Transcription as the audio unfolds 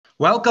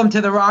Welcome to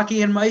the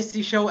Rocky and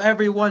Meisty Show,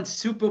 everyone.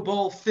 Super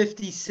Bowl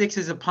 56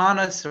 is upon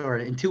us, or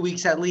in 2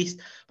 weeks at least.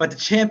 But the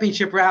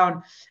championship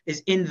round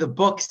is in the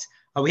books.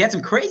 We had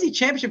some crazy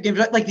championship games.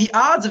 Like the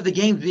odds of the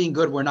games being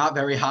good were not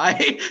very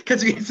high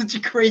because we had such a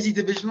crazy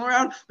divisional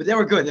round. But they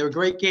were good. They were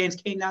great games.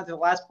 Came down to the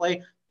last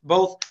play.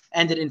 Both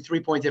ended in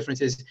 3-point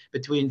differences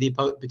between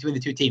the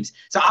two teams.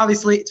 So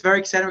obviously, it's very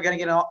exciting. We're going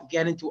to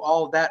get into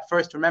all of that.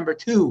 First, remember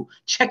to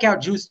check out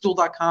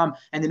juicestool.com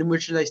and the new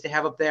merchandise they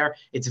have up there.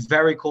 It's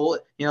very cool.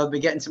 You know, they've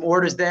been getting some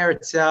orders there.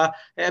 It's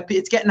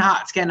getting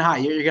hot. It's getting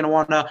hot. You're going to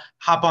want to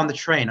hop on the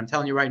train. I'm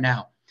telling you right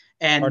now.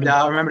 And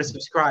remember to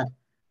subscribe.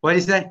 What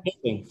did you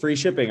say? Free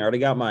shipping. I already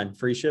got mine.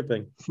 Free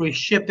shipping. Free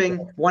shipping.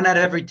 1 out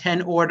of every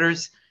 10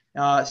 orders.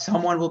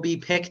 Someone will be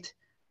picked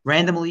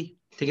randomly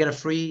to get a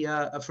free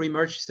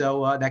merch.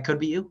 So that could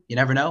be you. You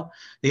never know.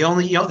 The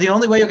only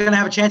way you're going to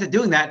have a chance at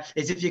doing that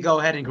is if you go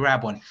ahead and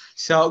grab one.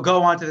 So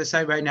go onto the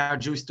site right now,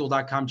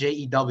 juicestool.com,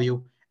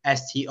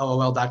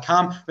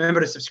 JEWSTOOL.com.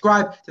 Remember to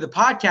subscribe to the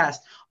podcast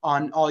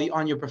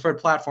on your preferred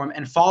platform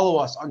and follow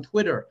us on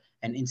Twitter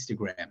and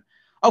Instagram.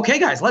 Okay,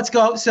 guys, let's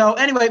go. So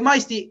anyway,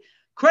 Meisty,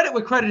 credit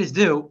where credit is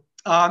due.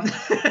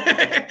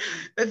 35-30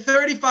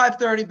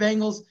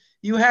 Bengals.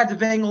 You had the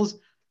Bengals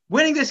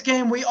winning this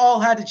game. We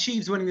all had the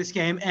Chiefs winning this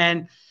game.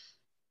 And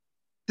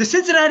the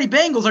Cincinnati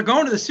Bengals are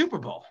going to the Super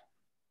Bowl.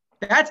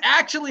 That's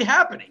actually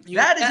happening.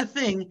 That is a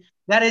thing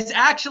that is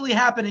actually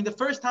happening. The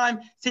first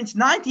time since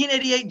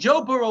 1988,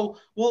 Joe Burrow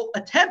will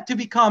attempt to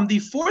become the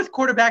 4th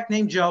quarterback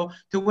named Joe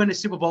to win a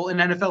Super Bowl in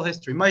NFL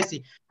history.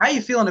 Meisty, how are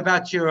you feeling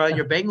about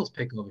your Bengals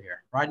pick over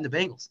here, riding the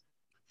Bengals?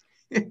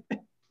 The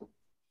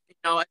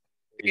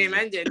game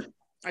ended.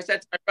 I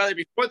said to my brother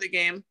before the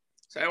game,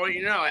 so I want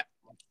you to know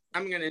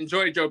I'm going to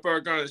enjoy Joe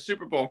Burrow going to the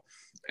Super Bowl.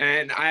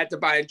 And I had to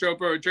buy a Joe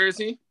Burrow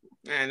jersey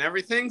and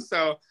everything.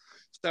 So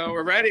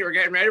we're ready. We're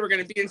getting ready. We're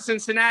going to be in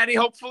Cincinnati,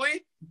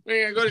 hopefully.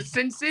 We're going to go to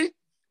Cincy.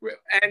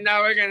 And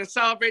now we're going to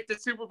celebrate the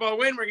Super Bowl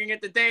win. We're going to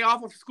get the day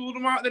off of school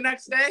tomorrow, the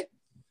next day.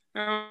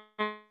 We're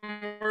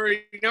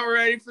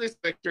ready for this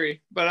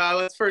victory. But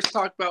let's first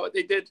talk about what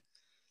they did.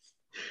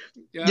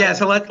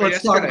 So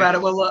let's talk about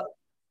it. We'll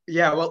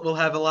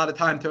have a lot of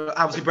time to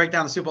obviously break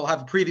down the Super Bowl,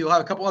 have a preview. We'll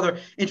have a couple other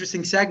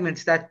interesting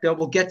segments that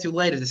we'll get to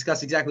later,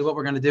 discuss exactly what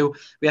we're going to do.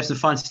 We have some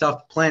fun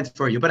stuff planned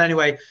for you. But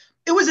anyway,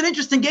 it was an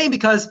interesting game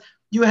because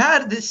you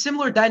had this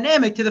similar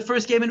dynamic to the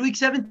first game in Week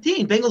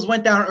 17. Bengals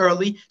went down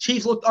early.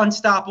 Chiefs looked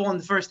unstoppable in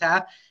the first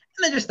half,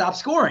 and they just stopped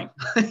scoring.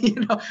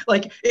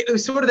 It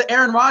was sort of the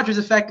Aaron Rodgers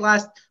effect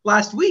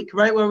last week,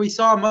 right, where we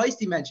saw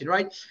Meisty mention,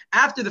 right?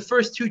 After the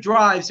first 2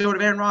 drives, sort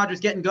of Aaron Rodgers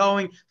getting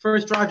going.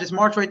 First drive, just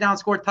marched right down,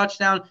 scored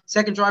touchdown.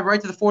 Second drive, right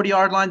to the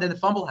 40-yard line, then the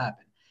fumble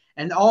happened.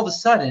 And all of a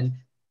sudden,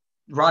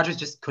 Rodgers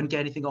just couldn't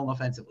get anything going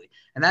offensively.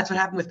 And that's what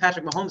happened with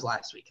Patrick Mahomes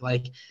last week.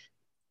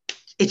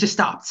 It just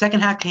stopped. Second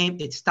half came,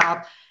 it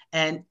stopped.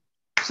 And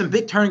some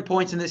big turning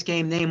points in this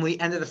game, namely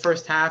end of the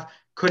first half,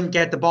 couldn't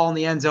get the ball in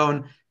the end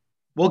zone.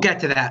 We'll get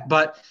to that.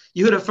 But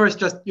you had first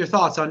just your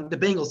thoughts on the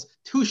Bengals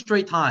 2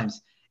 straight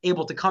times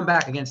able to come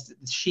back against the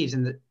Chiefs,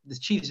 and the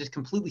Chiefs just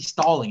completely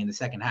stalling in the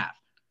second half.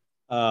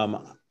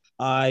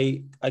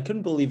 I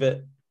couldn't believe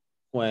it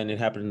when it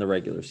happened in the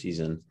regular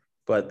season,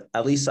 but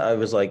at least I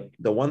was like,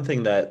 the one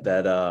thing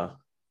that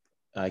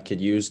I could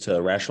use to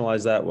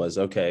rationalize that was,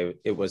 okay,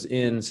 it was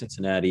in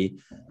Cincinnati.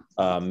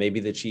 Maybe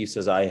the Chiefs,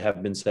 as I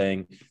have been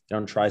saying,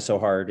 don't try so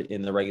hard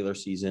in the regular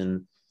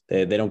season.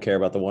 They don't care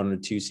about the 1 or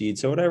 2 seed.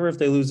 So whatever, if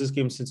they lose this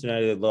game in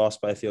Cincinnati, they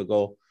lost by a field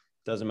goal,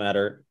 doesn't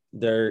matter.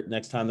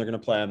 Next time they're going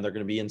to play them, they're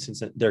going to be in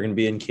Cincinnati, they're going to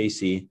be in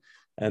KC,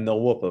 and they'll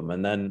whoop them.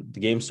 And then the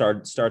game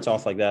starts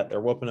off like that. They're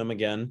whooping them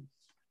again.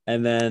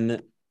 And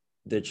then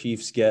the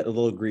Chiefs get a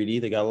little greedy.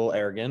 They got a little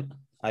arrogant,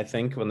 I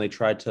think, when they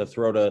tried to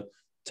throw to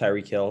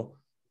Tyreek Hill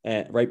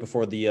right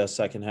before the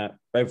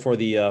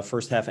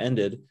first half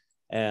ended.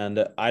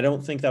 And I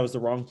don't think that was the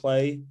wrong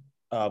play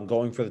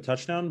going for the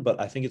touchdown, but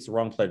I think it's the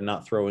wrong play to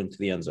not throw into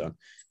the end zone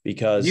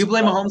because. Do you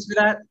blame Mahomes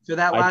for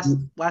that last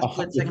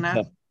second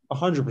half?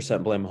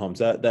 100% blame Mahomes.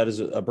 That is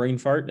a brain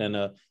fart and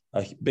a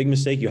big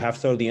mistake. You have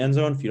to throw to the end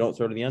zone. If you don't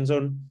throw to the end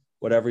zone,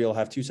 whatever, you'll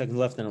have 2 seconds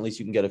left, and at least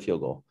you can get a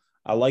field goal.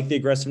 I like the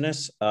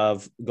aggressiveness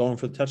of going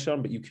for the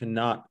touchdown, but you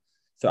cannot.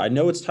 So I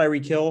know it's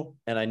Tyreek Hill,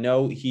 and I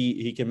know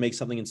he can make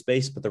something in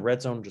space, but the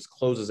red zone just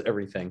closes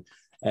everything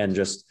and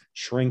just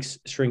shrinks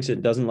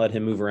it, doesn't let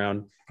him move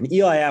around. And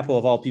Eli Apple,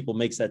 of all people,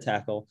 makes that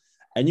tackle.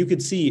 And you could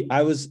see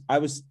I was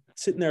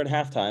sitting there at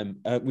halftime.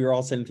 We were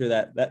all sitting through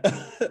that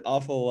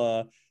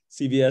awful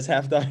CBS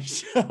halftime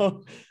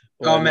show.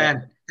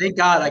 Man, thank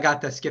God I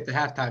got to skip the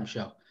halftime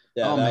show.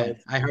 Yeah,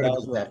 I heard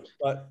about that.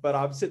 But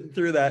I'm sitting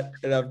through that,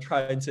 and I'm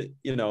trying to,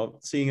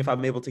 seeing if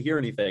I'm able to hear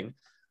anything,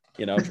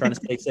 trying to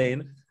stay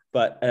sane.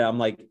 But I'm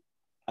like,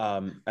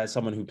 as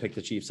someone who picked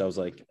the Chiefs, I was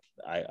like,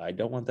 I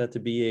don't want that to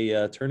be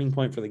a turning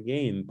point for the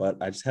game, but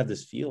I just have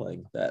this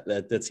feeling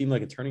that seemed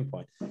like a turning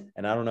point.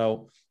 And I don't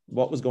know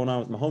what was going on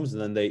with Mahomes.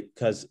 And then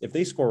because if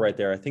they score right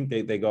there, I think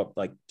they go up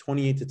like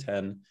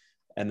 28-10,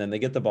 and then they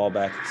get the ball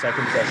back.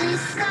 Second possession.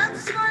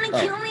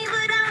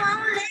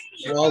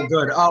 Well,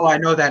 good. Oh, I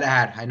know that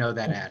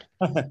ad.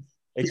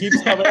 It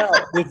keeps coming out.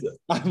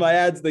 My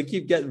ads, they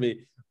keep getting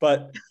me.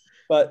 But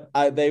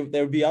they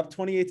would be up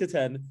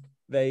 28-10.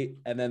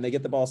 And then they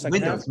get the ball second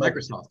Windows, half.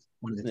 Microsoft.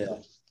 Yeah.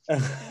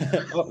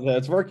 Oh,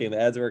 that's working. The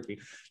ad's working.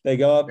 They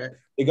go up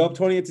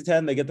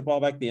 28-10. They get the ball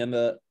back at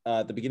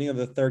the beginning of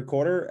the third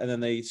quarter, and then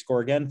they score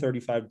again,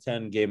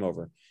 35-10, game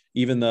over.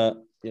 Even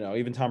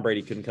Tom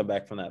Brady couldn't come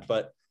back from that.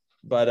 But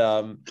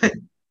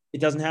it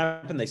doesn't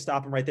happen. They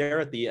stop him right there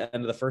at the end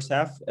of the first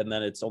half, and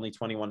then it's only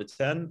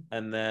 21-10,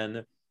 and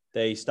then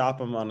they stop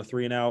him on a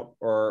 3-and-out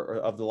or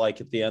of the like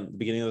at the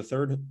beginning of the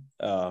third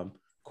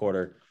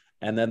quarter.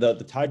 And then the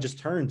tide just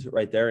turned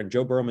right there, and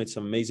Joe Burrow made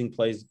some amazing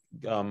plays,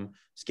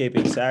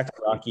 escaping sacks.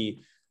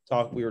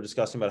 We were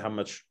discussing about how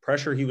much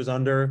pressure he was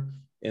under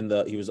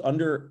he was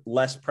under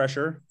less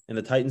pressure in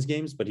the Titans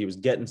games, but he was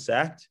getting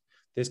sacked.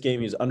 This game,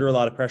 he was under a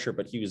lot of pressure,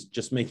 but he was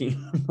just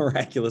making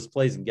miraculous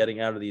plays and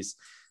getting out of these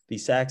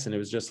sacks. And it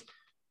was just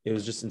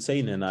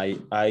insane. And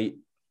I,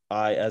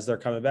 as they're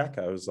coming back,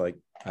 I was like,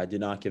 I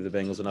did not give the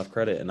Bengals enough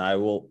credit. And I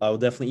will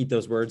definitely eat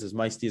those words, as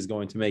Meisty is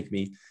going to make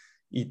me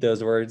eat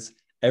those words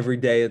every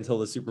day until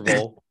the Super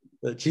Bowl.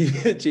 The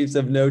Chiefs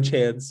have no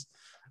chance.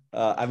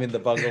 The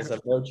Bengals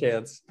have no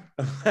chance.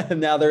 And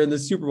now they're in the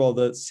Super Bowl.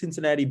 The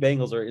Cincinnati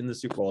Bengals are in the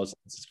Super Bowl.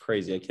 It's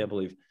crazy. I can't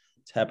believe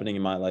it's happening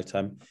in my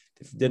lifetime.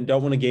 They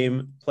don't win a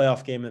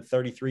playoff game in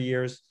 33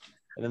 years,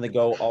 and then they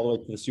go all the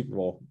way to the Super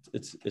Bowl.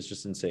 It's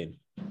just insane.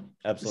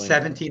 Absolutely.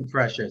 17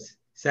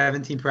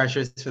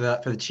 pressures for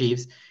the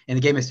Chiefs in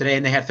the game yesterday,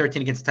 and they had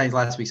 13 against the Titans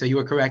last week. So you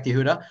were correct,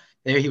 Yehuda.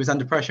 There he was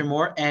under pressure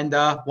more, and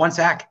one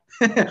sack.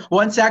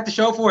 One sack to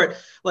show for it.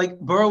 Like,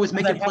 Burrow was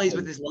making plays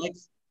with his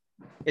legs.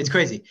 It's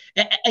crazy.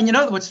 And you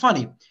know what's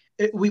funny?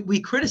 We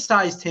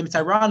criticized him. It's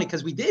ironic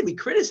because we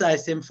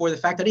criticized him for the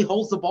fact that he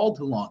holds the ball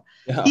too long.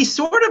 Yeah. He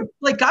sort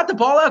of got the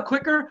ball out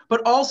quicker,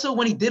 but also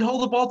when he did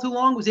hold the ball too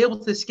long, was able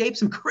to escape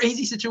some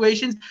crazy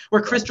situations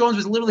where Chris Jones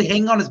was literally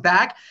hanging on his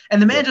back.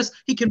 And the man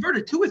he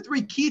converted 2 or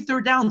 3 key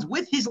third downs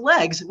with his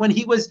legs when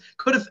he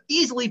could have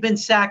easily been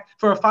sacked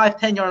for a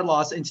 5-10 yard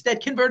loss.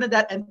 Instead converted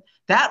that. And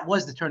that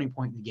was the turning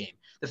point in the game.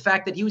 The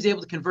fact that he was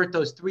able to convert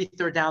those 3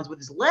 third downs with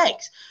his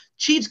legs.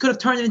 Chiefs could have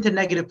turned it into a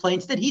negative play.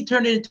 Instead, he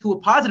turned it into a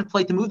positive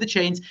play to move the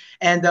chains.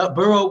 And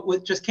Burrow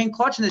just came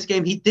clutch in this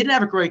game. He didn't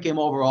have a great game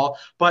overall,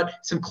 but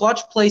some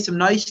clutch plays, some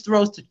nice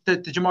throws to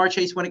Jamar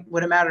Chase when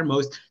it mattered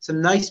most.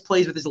 Some nice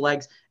plays with his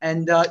legs.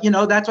 And,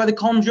 that's why they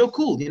call him Joe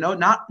Cool.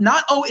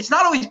 It's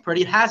not always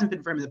pretty. It hasn't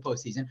been for him in the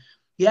postseason.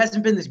 He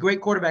hasn't been this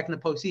great quarterback in the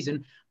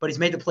postseason, but he's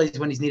made the plays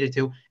when he's needed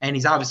to. And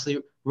he's obviously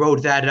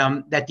rode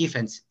that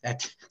defense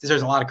that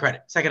deserves a lot of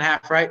credit. Second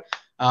half, right?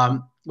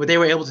 What they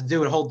were able to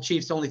do to hold the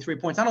Chiefs to only 3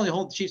 points. Not only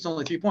hold the Chiefs to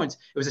only 3 points,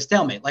 it was a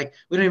stalemate. Like,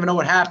 we don't even know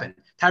what happened.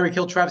 Tyreek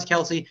Hill, Travis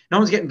Kelce, no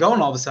one's getting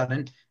going all of a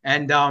sudden.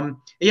 And,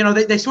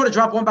 they sort of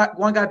dropped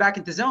one guy back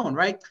into zone,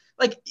 right?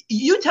 Like,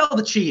 you tell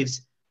the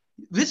Chiefs,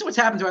 this is what's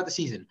happened throughout the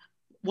season.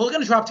 We're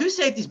going to drop 2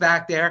 safeties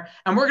back there,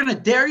 and we're going to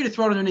dare you to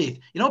throw it underneath.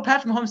 You know what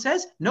Patrick Mahomes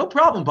says? No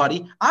problem,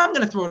 buddy. I'm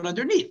going to throw it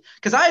underneath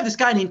because I have this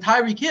guy named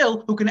Tyreek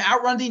Hill who can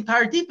outrun the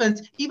entire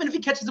defense, even if he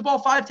catches the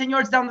ball 5-10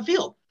 yards down the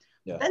field.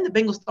 Yeah. Then the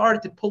Bengals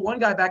started to pull one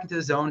guy back into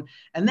the zone,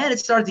 and then it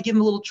started to give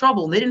him a little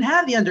trouble. And they didn't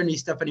have the underneath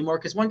stuff anymore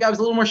because one guy was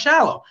a little more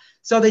shallow.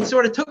 So they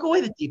sort of took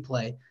away the deep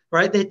play,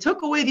 right? They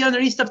took away the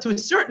underneath stuff to a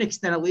certain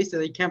extent, at least, so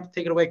they can't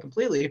take it away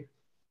completely.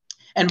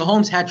 And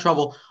Mahomes had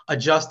trouble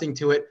adjusting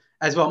to it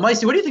as well.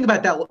 Meisty, what do you think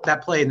about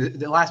that play,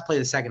 the last play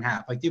of the second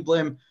half? Like, do you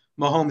blame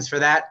Mahomes for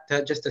that,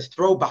 just to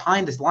throw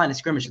behind this line of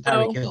scrimmage to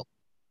Tyreek Hill?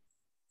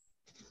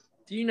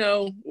 Do you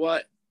know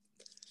what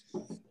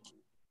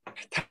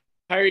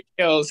Tyreek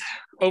Hill's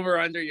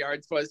over-under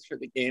yards was for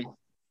the game?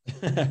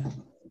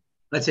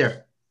 Let's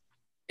hear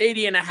it.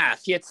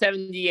 80.5. He had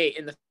 78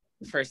 in the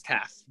first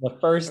half. The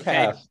first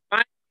half.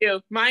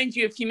 Mind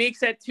you, if he makes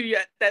that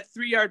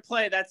 3-yard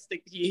play,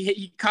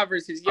 he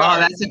covers his yards. Oh,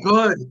 that's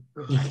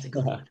a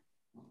good one.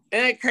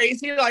 Isn't it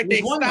crazy? Like,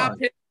 they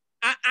stopped him.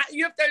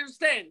 You have to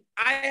understand.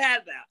 I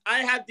had that. I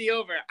had the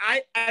over.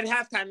 At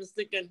halftime was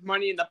thinking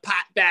money in the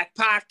back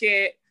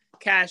pocket,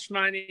 cash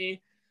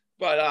money.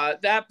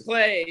 But that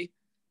play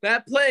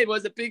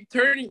was a big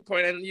turning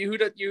point, and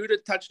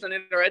Yehuda touched on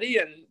it already.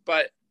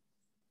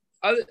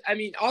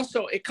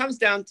 Also it comes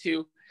down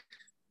to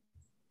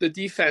the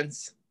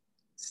defense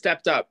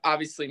stepped up,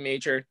 obviously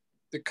major.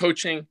 The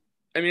coaching,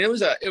 it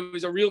was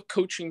a real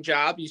coaching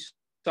job. You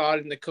saw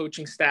it in the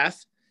coaching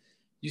staff.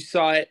 You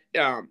saw it.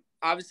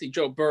 Obviously,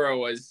 Joe Burrow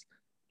was,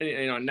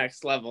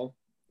 next level.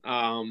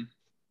 But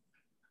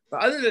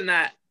other than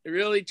that,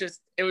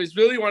 it was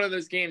really one of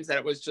those games that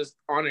it was just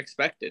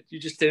unexpected.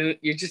 You're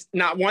just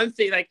not one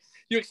thing. Like,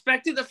 you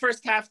expected the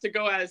first half to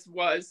go as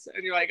was,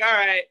 and you're like, all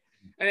right.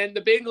 And then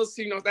the Bengals,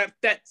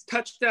 that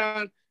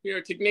touchdown,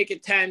 to make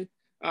it 10,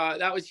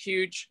 that was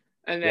huge.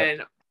 And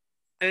then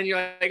you're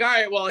like, all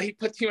right, well, he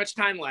put too much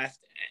time left,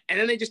 and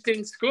then they just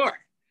didn't score.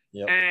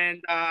 Yep.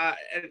 And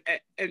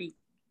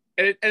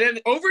then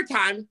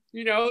overtime,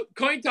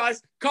 coin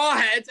toss, call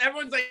heads.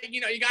 Everyone's like,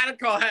 you got to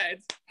call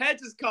heads.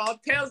 Heads is called,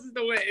 tails is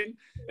the win.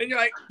 And you're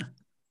like,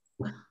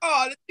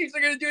 oh, the Chiefs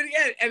are going to do it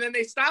again. And then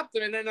they stopped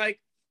them. And then,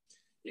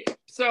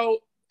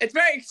 so it's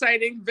very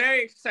exciting,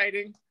 very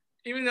exciting.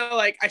 Even though,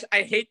 like,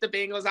 I hate the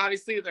Bengals,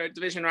 obviously, they're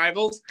division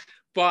rivals,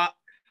 but,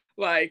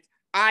 like,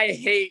 I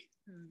hate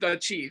the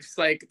Chiefs.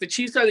 Like, the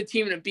Chiefs are the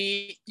team to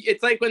beat.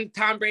 It's like when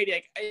Tom Brady,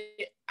 like,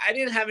 I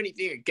didn't have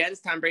anything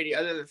against Tom Brady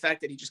other than the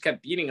fact that he just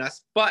kept beating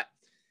us. But,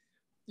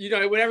 you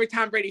know, whenever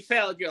Tom Brady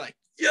failed, you're like,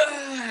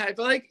 yeah.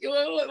 But, like,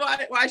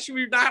 why should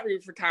we not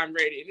root for Tom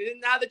Brady? And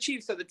now the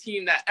Chiefs are the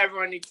team that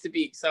everyone needs to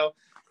beat. So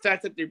the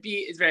fact that they're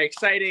beat is very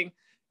exciting.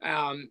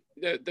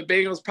 The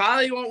Bengals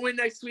probably won't win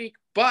next week,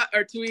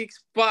 or 2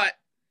 weeks, but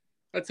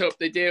let's hope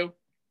they do.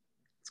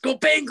 Let's go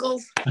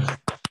Bengals.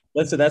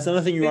 Listen, that's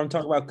another thing you want to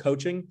talk about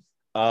coaching.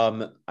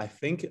 I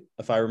think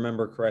if I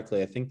remember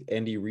correctly, I think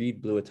Andy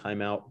Reid blew a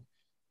timeout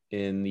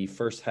in the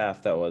first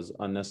half that was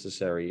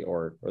unnecessary,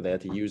 or they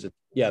had to use it.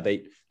 Yeah,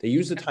 they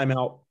used the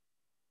timeout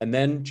and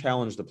then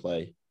challenged the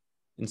play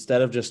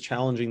instead of just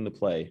challenging the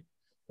play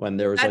when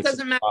there was that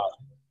doesn't matter.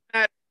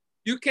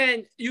 You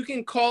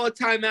can call a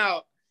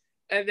timeout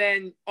and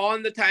then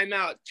on the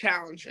timeout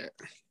challenge it.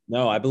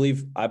 No, I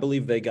believe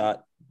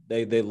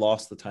they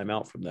lost the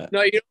timeout from that.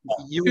 No,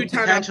 you could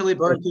potentially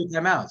burn 2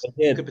 timeouts.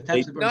 You could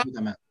potentially burn 2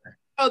 timeouts.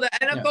 Oh, the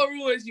NFL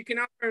rule is you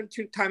cannot burn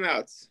 2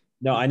 timeouts.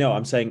 No, I know.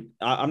 I'm saying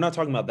I'm not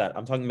talking about that.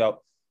 I'm talking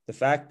about the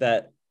fact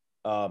that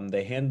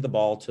they handed the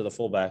ball to the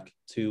fullback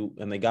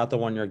and they got the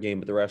 1 yard gain,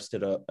 but the refs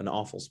did an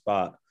awful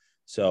spot,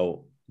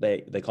 so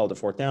they called it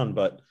 4th down.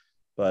 But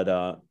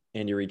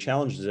Andy Reid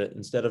challenges it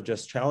instead of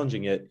just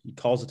challenging it. He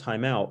calls a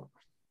timeout.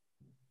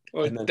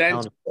 And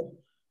then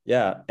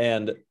yeah,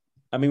 and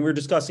I mean we're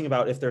discussing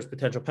about if there's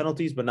potential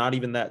penalties, but not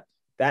even that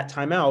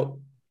timeout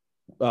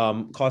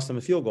cost them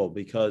a field goal,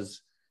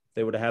 because if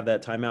they would have had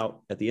that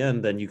timeout at the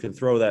end, then you can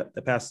throw the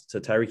pass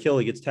to Tyreek Hill.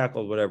 He gets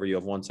tackled, whatever. You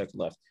have 1 second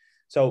left.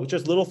 So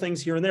just little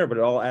things here and there, but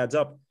it all adds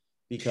up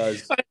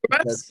because the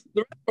refs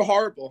are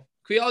horrible.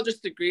 Can we all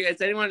just agree?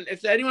 If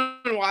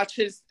anyone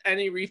watches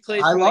any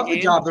replays, I love the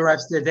job the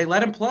refs did. They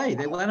let him play.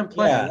 Yeah,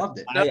 I loved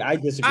it. I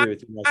disagree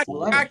with you.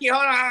 Rocky,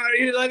 hold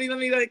on. Let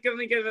me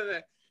get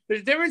it.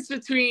 There's a difference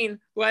between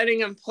letting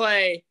him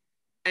play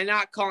and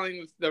not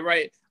calling the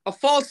right. A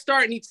false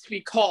start needs to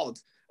be called.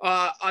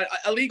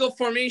 Illegal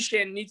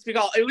formation needs to be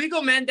called.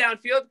 Illegal man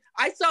downfield.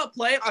 I saw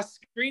a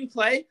screen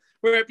play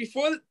where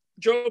before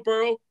Joe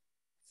Burrow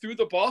threw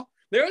the ball,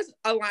 there was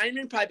a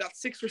lineman probably about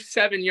 6 or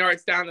 7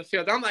 yards down the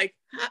field. I'm like,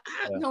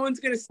 no one's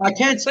gonna. I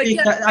can't speak.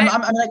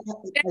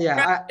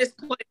 I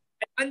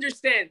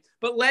understand,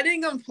 but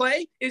letting them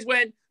play is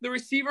when the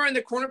receiver and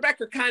the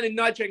cornerback are kind of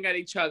nudging at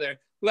each other.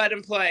 Let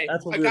him play.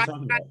 That's what we were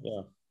talking about.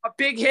 Yeah. A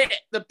big hit.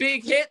 The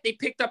big hit. They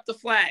picked up the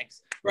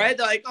flags. Right?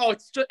 They're like, oh,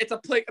 it's a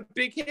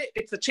big hit.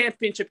 It's a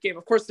championship game.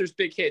 Of course, there's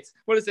big hits.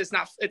 What is this?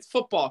 It's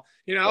football.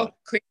 You know,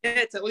 clean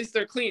hits. At least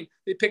they're clean.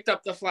 They picked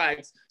up the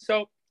flags.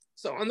 So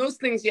on those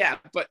things, yeah.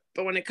 But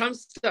when it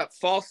comes to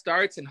false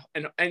starts and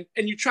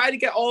you try to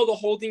get all the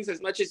holdings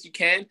as much as you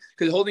can,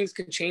 because holdings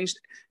can change.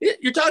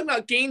 You're talking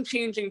about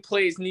game-changing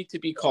plays need to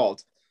be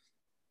called.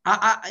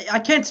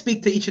 I can't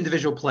speak to each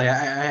individual play.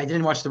 I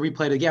didn't watch the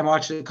replay of the game.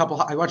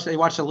 I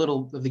watched a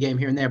little of the game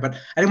here and there, but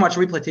I didn't watch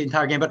a replay to the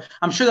entire game. But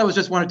I'm sure that was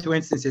just 1 or 2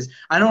 instances.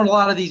 I know in a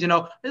lot of these, there's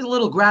a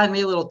little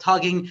grabbing, a little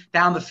tugging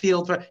down the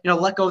field for,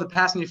 let go of the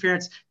pass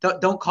interference.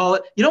 Don't call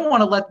it. You don't want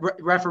to let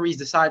referees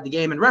decide the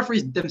game, and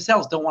referees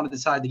themselves don't want to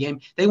decide the game.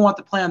 They want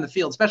to play on the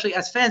field, especially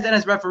as fans and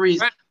as referees.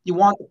 Right. You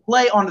want to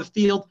play on the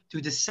field to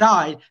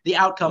decide the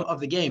outcome of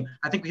the game.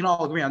 I think we can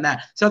all agree on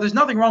that. So there's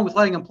nothing wrong with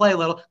letting them play a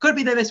little. Could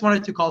be they missed 1 or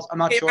 2 calls. I'm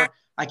not sure.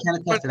 I can't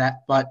attest to that.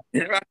 But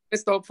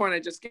that's the whole point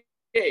I just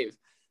gave.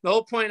 The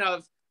whole point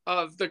of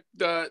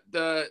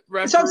the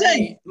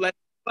referee let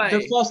play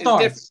the false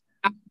starts.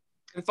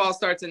 And false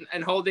starts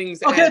and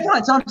holdings. Okay,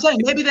 fine. So I'm saying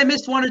maybe they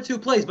missed 1 or 2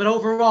 plays, but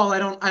overall, I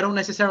don't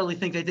necessarily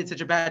think they did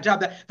such a bad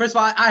job. First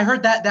of all, I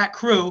heard that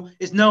crew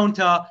is known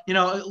to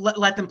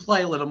let them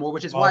play a little more,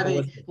 which is why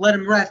they let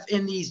them ref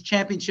in these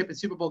championship and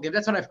Super Bowl games.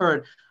 That's what I've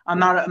heard. I'm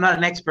not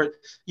an expert.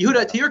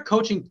 Yehuda, to your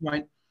coaching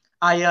point,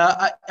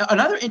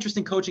 another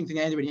interesting coaching thing,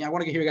 Andy, I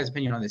want to hear your guys'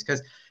 opinion on this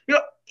because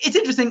it's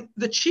interesting.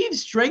 The Chiefs'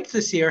 strength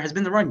this year has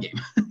been the run game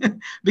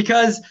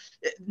because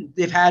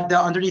they've had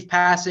underneath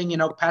passing.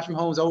 Patrick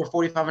Mahomes over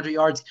 4,500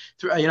 yards,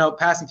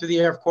 passing through the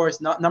air. Of course,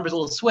 numbers a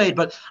little swayed,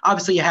 but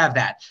obviously you have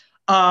that.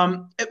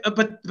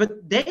 But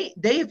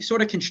they've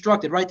sort of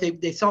constructed, right?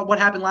 They saw what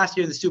happened last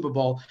year in the Super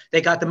Bowl. They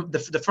got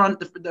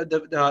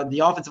the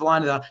offensive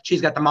line of the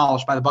Chiefs got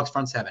demolished by the Bucs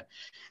front seven,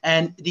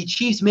 and the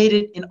Chiefs made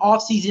it an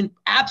offseason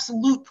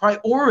absolute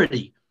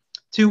priority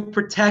to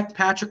protect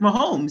Patrick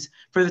Mahomes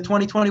for the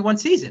 2021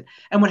 season.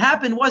 And what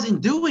happened was,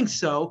 in doing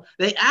so,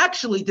 they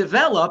actually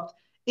developed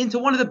into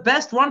one of the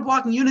best run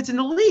blocking units in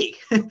the league.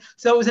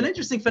 So it was an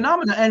interesting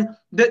phenomenon. And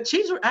the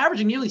Chiefs were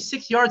averaging nearly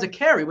 6 yards a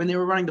carry when they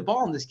were running the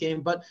ball in this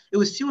game, but it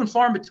was few and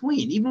far in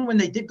between, even when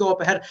they did go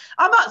up ahead.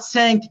 I'm not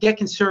saying to get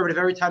conservative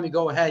every time you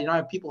go ahead.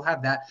 People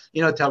have that,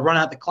 to run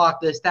out the clock,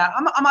 this, that.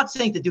 I'm not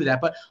saying to do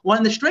that, but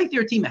when the strength of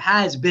your team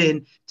has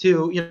been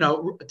to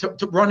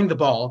running the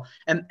ball,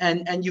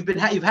 and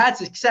you've had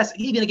success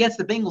even against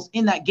the Bengals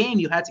in that game.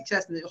 You had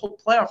success in the whole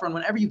playoff run.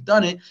 Whenever you've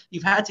done it,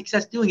 you've had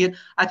success doing it.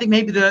 I think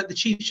maybe the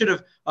Chiefs should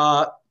have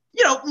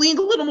leaned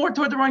a little more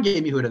toward the run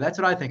game, Yehuda. That's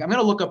what I think. I'm going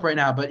to look up right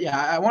now, but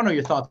yeah, I want to know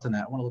your thoughts on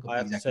that. I want to look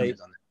up the exact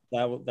numbers on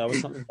that. That was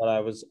something that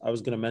I was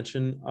going to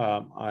mention.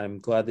 I'm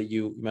glad that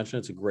you mentioned.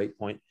 It's a great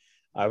point.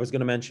 I was going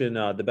to mention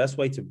the best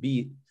way to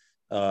beat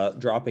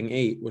dropping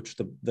 8, which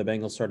the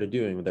Bengals started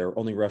doing. They're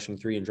only rushing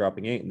 3 and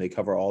dropping 8, and they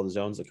cover all the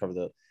zones. They cover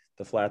the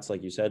flats,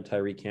 like you said.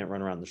 Tyreek can't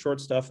run around the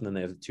short stuff, and then they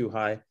have the too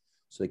high,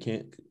 so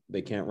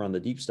they can't run the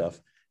deep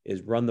stuff.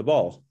 Is run the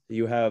ball.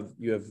 You have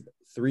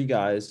 3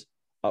 guys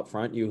up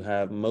front. You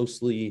have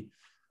mostly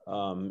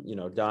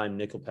dime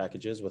nickel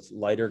packages with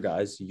lighter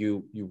guys.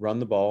 You run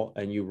the ball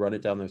and you run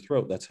it down their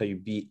throat. That's how you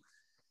beat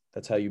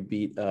this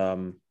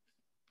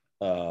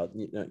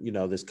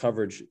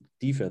coverage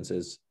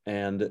defenses.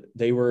 And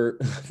they were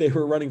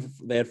running.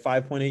 They had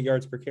 5.8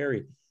 yards per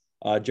carry.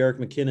 Jerick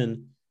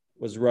McKinnon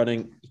was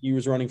running. He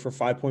was running for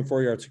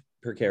 5.4 yards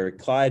per carry.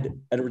 Clyde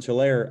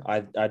Edwards-Helaire,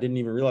 I didn't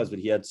even realize, but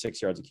he had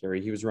 6 yards a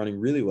carry. He was running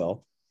really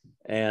well,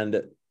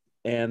 and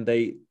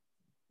they,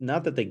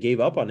 not that they gave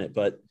up on it,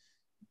 but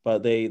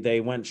they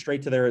went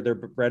straight to their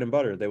bread and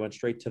butter. They went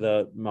straight to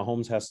the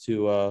Mahomes has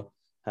to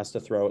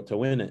throw it to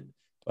win it.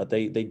 But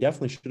they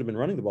definitely should have been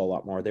running the ball a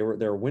lot more. They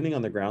were winning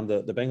on the ground.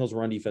 The Bengals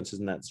run defense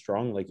isn't that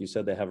strong. Like you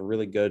said, they have a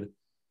really good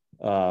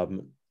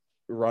run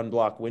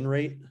block win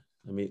rate.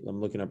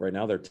 I'm looking up right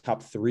now. They're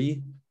top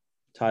 3,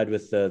 tied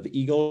with the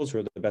Eagles, who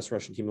are the best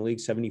rushing team in the league,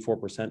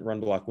 74% run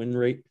block win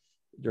rate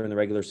during the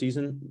regular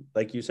season.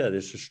 Like you said,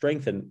 it's just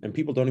strength, and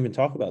people don't even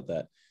talk about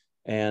that.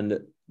 And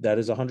that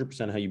is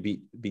 100% how you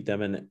beat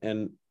them.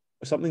 And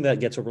something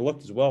that gets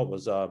overlooked as well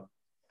was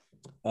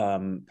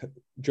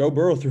Joe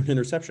Burrow threw an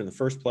interception the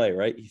first play,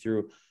 right? He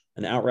threw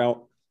an out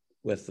route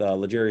with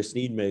L'Jarius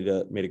Sneed, made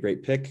a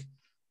great pick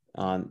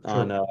on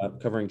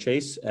covering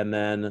Chase, and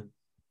then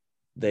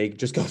they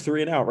just go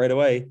 3 and out right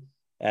away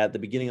at the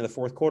beginning of the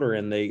fourth quarter,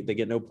 and they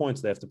get no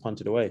points. They have to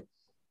punt it away.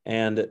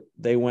 And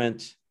they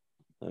went,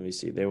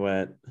 they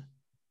went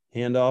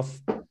handoff,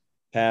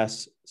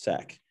 pass,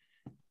 sack.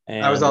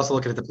 And I was also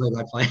looking at the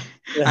play-by-play.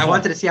 I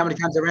wanted to see how many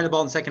times they ran the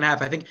ball in the second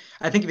half. I think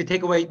if you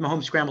take away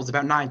Mahomes scrambles,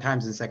 about 9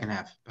 times in the second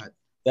half. But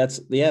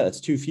that's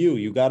too few.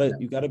 You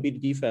gotta beat a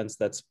defense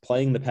that's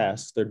playing the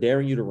pass. They're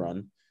daring you to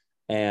run,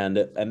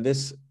 and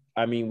this.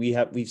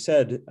 We've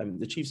said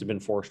the Chiefs have been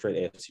 4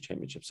 straight AFC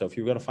championships. So if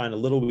you're going to find a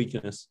little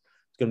weakness,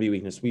 it's going to be a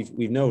weakness.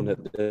 We've known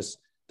that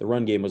the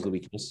run game was the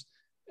weakness,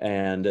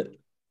 and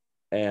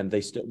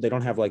they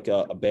don't have like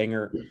a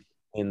banger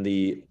in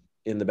the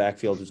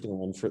backfield who's going to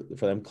run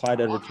for them.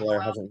 Clyde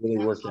Edwards-Helaire hasn't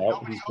really worked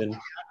out. He's been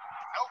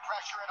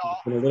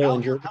a little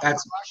injured.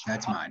 That's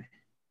mine.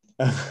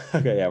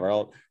 Okay, yeah, we're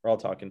all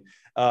talking.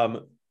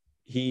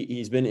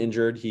 He's been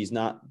injured. He's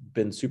not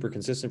been super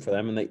consistent for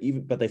them, and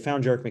they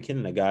found Jerick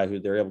McKinnon, a guy who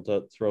they're able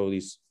to throw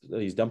these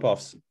dump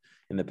offs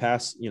in the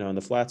pass, in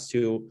the flats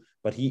too.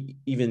 But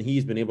he's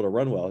been able to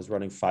run well. He's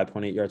running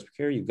 5.8 yards per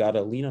carry. You've got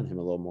to lean on him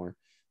a little more,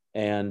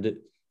 and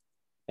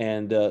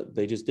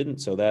they just didn't.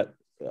 So that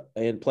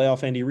and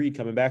playoff Andy Reid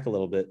coming back a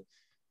little bit,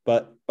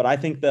 but I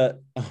think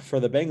that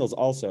for the Bengals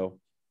also,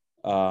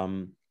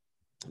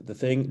 the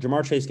thing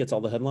Ja'Marr Chase gets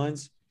all the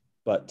headlines.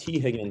 But T.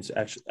 Higgins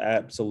actually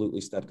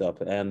absolutely stepped up.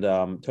 And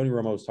Tony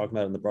Romo was talking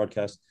about it in the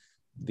broadcast.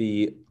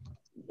 The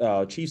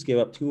Chiefs gave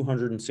up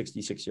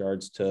 266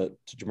 yards to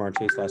Ja'Marr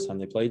Chase last time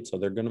they played. So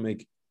they're going to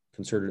make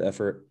concerted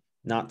effort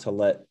not to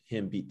let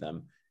him beat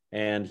them.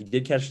 And he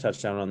did catch a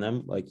touchdown on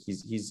them. Like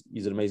he's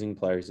an amazing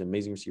player. He's an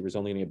amazing receiver. He's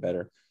only going to get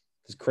better.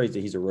 It's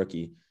crazy. He's a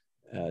rookie.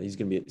 He's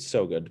going to be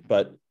so good.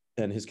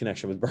 And his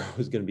connection with Burrow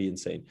is going to be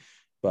insane.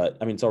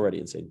 It's already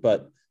insane.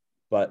 But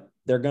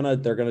they're gonna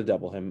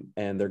double him,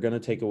 and they're gonna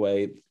take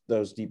away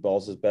those deep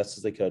balls as best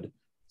as they could.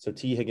 So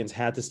T. Higgins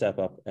had to step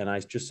up, and I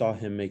just saw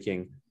him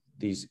making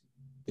these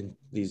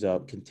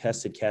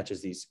contested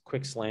catches, these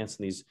quick slants,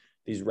 and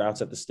these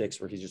routes at the sticks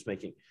where he's just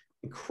making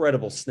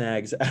incredible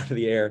snags out of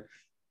the air,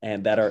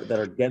 and that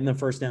are getting the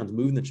first downs,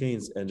 moving the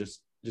chains, and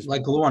just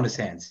like glue on his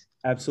hands.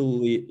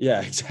 Absolutely,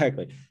 yeah,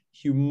 exactly.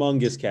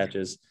 Humongous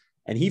catches,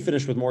 and he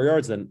finished with more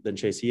yards than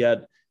Chase. He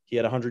had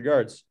 100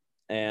 yards,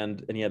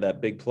 and he had that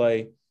big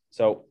play.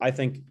 So I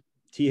think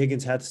T.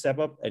 Higgins had to step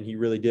up, and he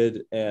really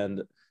did.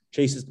 And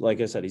Chase is, like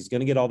I said, he's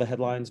going to get all the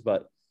headlines,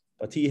 but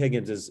T.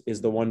 Higgins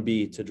is the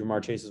 1B to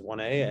Ja'Marr Chase's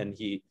 1A,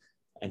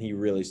 and he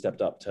really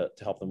stepped up to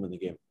help them win the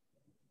game.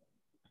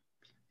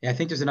 Yeah, I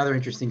think there's another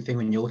interesting thing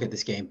when you look at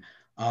this game.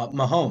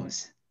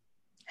 Mahomes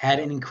had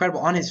an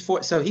incredible on his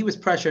foot, so he was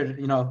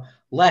pressured,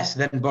 less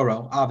than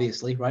Burrow,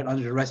 obviously, right?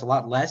 Under duress, a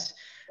lot less.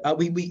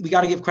 We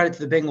got to give credit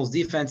to the Bengals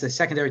defense. The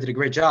secondary did a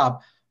great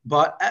job.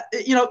 But,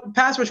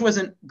 pass rush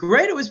wasn't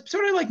great. It was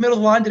sort of like middle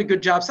of the line, did a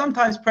good job.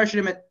 Sometimes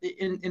pressured him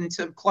in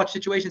some clutch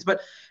situations.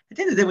 But at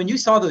the end of the day, when you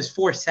saw those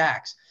 4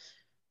 sacks,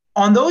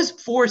 on those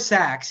 4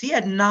 sacks, he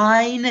had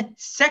 9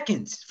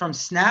 seconds from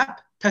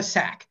snap to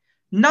sack.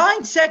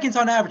 9 seconds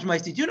on average,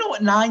 Meisty. Do you know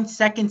what 9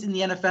 seconds in the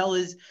NFL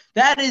is?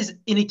 That is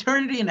an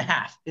eternity and a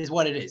half is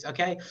what it is,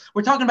 okay?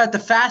 We're talking about the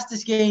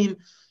fastest game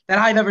that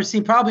I've ever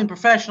seen, probably in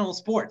professional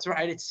sports,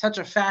 right? It's such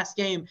a fast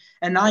game,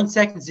 and 9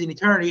 seconds is an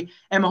eternity.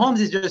 And Mahomes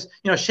is just,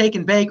 shake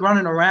and bake,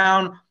 running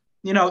around,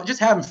 just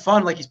having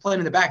fun like he's playing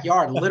in the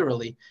backyard,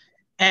 literally.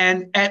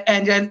 And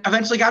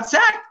eventually got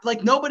sacked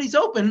like nobody's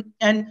open.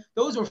 And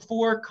those were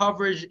 4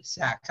 coverage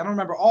sacks. I don't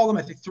remember all of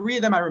them. I think 3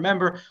 of them I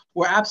remember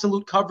were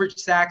absolute coverage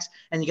sacks.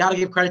 And you got to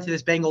give credit to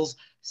this Bengals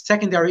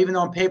secondary, even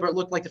though on paper it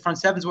looked like the front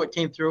seven's what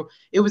came through.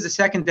 It was a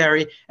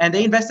secondary, and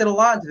they invested a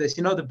lot into this.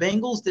 The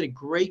Bengals did a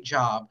great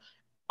job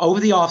over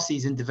the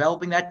offseason,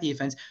 developing that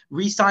defense,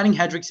 re-signing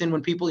Hendrickson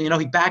when people,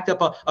 he backed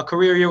up a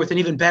career year with an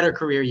even better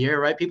career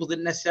year, right? People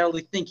didn't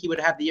necessarily think he would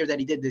have the year that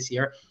he did this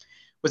year.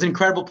 Was an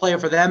incredible player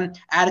for them,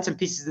 added some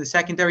pieces in the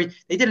secondary.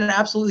 They did an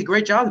absolutely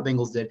great job, the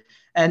Bengals did.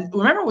 And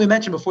remember what we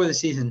mentioned before the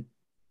season,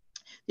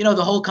 the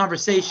whole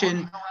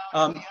conversation,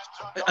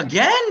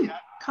 again?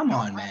 Come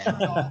on,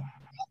 man.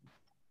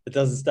 It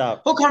doesn't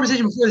stop. Whole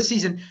conversation before the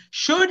season,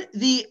 should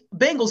the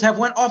Bengals have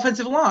went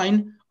offensive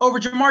line over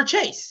Jamar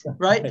Chase,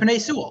 right? Penei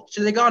Sewell.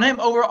 Should they gone him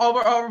over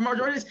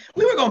Jamar Chase?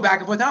 We were going back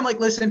and forth. I'm like,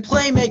 listen,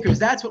 playmakers,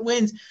 that's what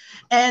wins.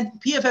 And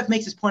PFF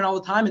makes this point all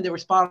the time, and they were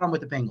spot on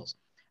with the Bengals.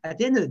 At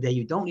the end of the day,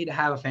 you don't need to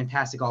have a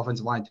fantastic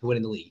offensive line to win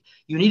in the league.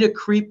 You need to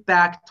creep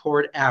back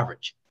toward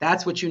average.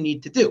 That's what you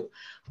need to do.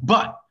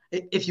 But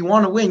if you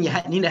want to win, you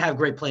need to have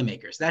great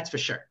playmakers. That's for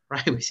sure,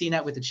 right? We've seen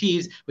that with the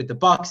Chiefs, with the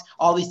Bucs,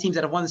 all these teams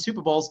that have won the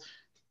Super Bowls.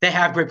 They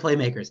have great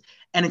playmakers.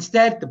 And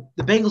instead,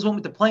 the Bengals went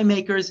with the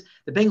playmakers.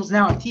 The Bengals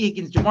now have T.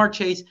 Higgins, Jamar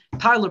Chase,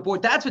 Tyler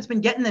Boyd. That's what's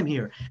been getting them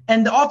here.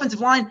 And the offensive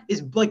line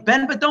is like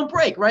bend but don't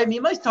break, right? I mean,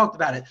 you might talked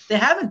about it. They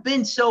haven't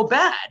been so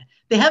bad.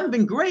 They haven't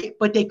been great,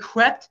 but they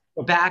crept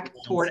back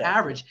toward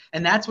average.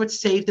 And that's what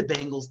saved the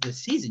Bengals this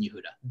season,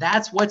 Yehuda.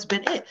 That's what's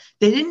been it.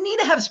 They didn't need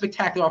to have a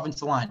spectacular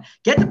offensive line.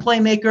 Get the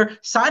playmaker,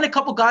 sign a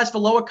couple guys for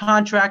lower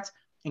contracts,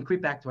 and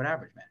creep back toward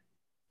average, man.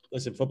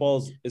 Listen,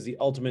 football is the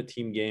ultimate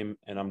team game,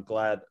 and I'm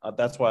glad.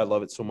 That's why I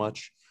love it so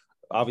much.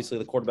 Obviously,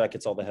 the quarterback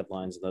gets all the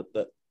headlines,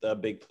 the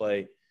big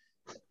play,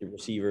 the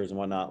receivers and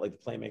whatnot. Like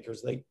the playmakers,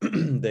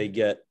 they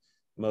get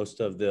most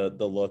of the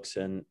looks,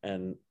 and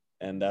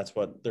that's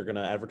what they're going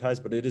to advertise.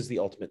 But it is the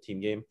ultimate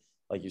team game,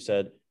 like you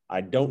said. I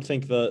don't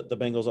think the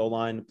Bengals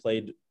O-line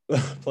played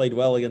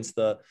well against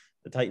the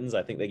Titans.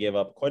 I think they gave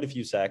up quite a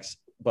few sacks,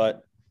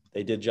 but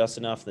they did just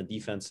enough. The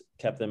defense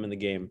kept them in the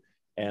game,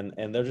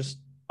 and they're just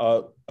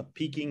a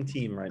peaking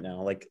team right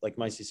now. Like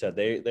Micey said,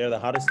 they're the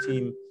hottest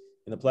team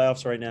in the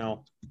playoffs right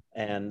now,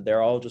 and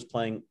they're all just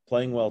playing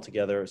well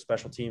together.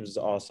 Special teams is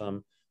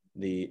awesome.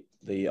 The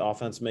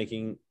offense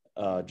making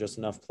just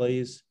enough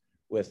plays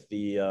with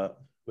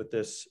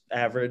this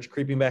average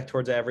creeping back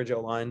towards average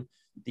O-line.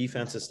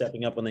 Defense is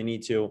stepping up when they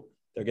need to.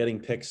 They're getting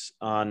picks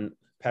on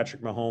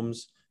Patrick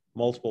Mahomes,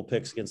 multiple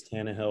picks against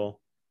Tannehill,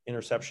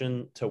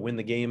 interception to win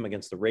the game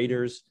against the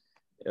Raiders.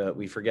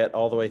 We forget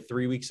all the way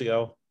 3 weeks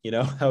ago,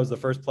 that was the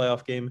first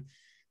playoff game,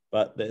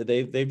 but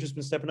they've just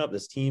been stepping up.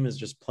 This team is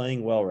just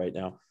playing well right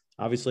now.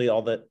 Obviously,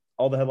 all the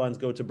headlines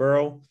go to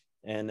Burrow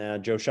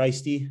and Joe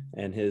Shiesty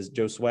and his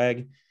Joe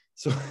Swag.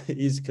 So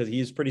he's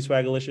pretty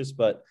swagalicious,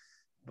 but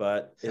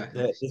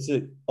it's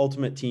an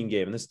ultimate team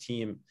game, and this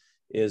team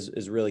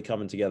is really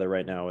coming together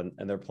right now, and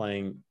they're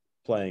playing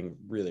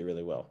really,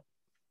 really well.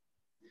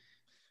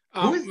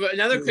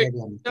 Another quick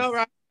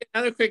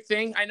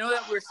thing. I know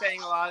that we're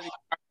saying a lot of these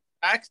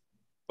facts,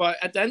 but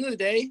at the end of the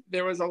day,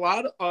 there was a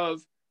lot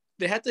of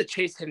they had to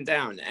chase him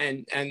down,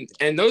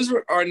 and those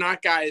are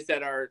not guys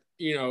that are,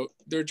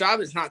 their job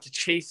is not to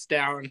chase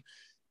down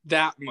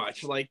that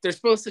much. Like, they're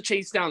supposed to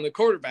chase down the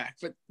quarterback,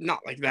 but not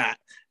like that.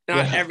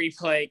 Not every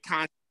play.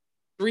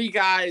 3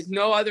 guys,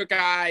 no other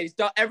guys.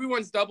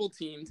 Everyone's double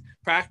teamed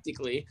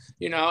practically,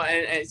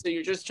 and so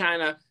you're just trying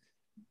to.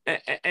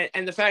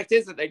 And the fact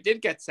is that they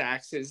did get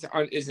sacks is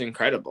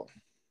incredible.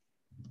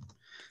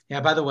 Yeah,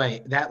 by the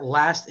way, that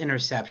last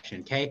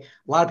interception, okay,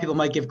 a lot of people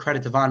might give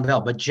credit to Von Bell,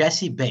 but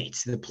Jesse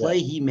Bates, the play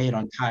he made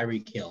on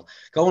Tyreek Hill,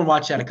 go and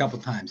watch that a couple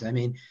times. I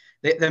mean,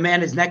 the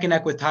man is neck and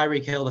neck with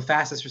Tyreek Hill, the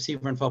fastest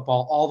receiver in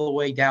football, all the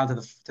way down to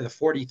the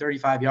 40,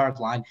 35-yard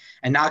line,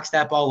 and knocks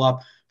that ball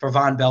up for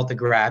Von Bell to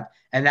grab.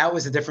 And that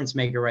was a difference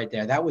maker right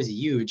there. That was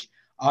huge.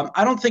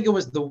 I don't think it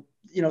was the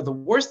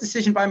worst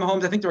decision by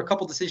Mahomes. I think there were a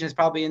couple decisions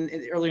probably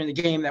earlier in the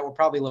game that were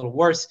probably a little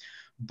worse,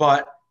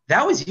 but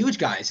that was huge,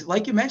 guys.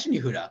 Like you mentioned,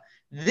 Yehuda,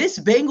 this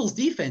Bengals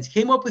defense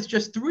came up with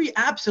just 3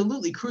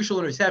 absolutely crucial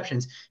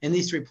interceptions in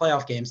these 3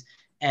 playoff games,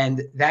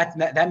 and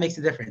that makes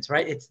a difference,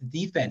 right? It's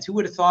the defense. Who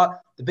would have thought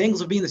the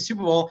Bengals would be in the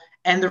Super Bowl,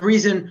 and the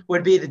reason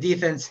would be the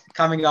defense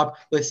coming up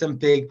with some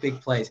big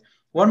plays.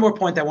 One more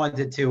point I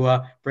wanted to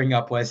bring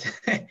up was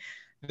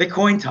the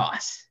coin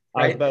toss,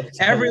 right?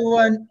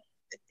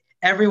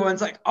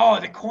 Everyone's like,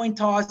 oh, the coin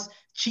toss.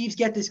 Chiefs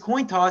get this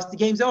coin toss, the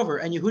game's over.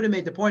 And Yehuda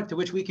made the point to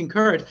which we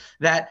concurred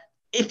that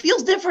it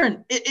feels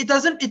different. It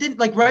didn't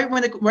like right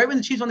when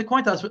the Chiefs won the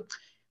coin toss.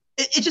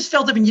 It just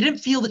felt different. You didn't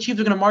feel the Chiefs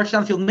were going to march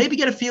down the field, maybe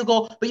get a field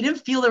goal, but you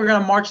didn't feel they were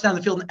going to march down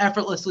the field and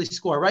effortlessly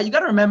score, right? You got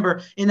to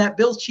remember in that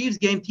Bills-Chiefs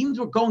game, teams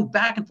were going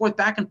back and forth.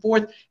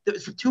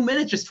 For 2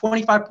 minutes, just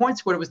 25 points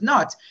scored. It was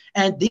nuts.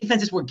 And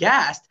defenses were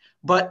gassed.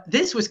 But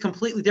this was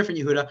completely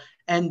different, Yehuda.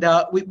 And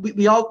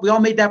we all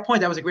made that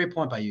point. That was a great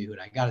point by you,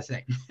 Yehuda, I got to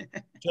say.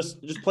 Just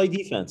play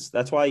defense.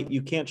 That's why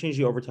you can't change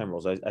the overtime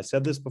rules. I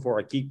said this before.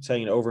 I keep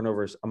saying it over and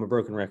over. I'm a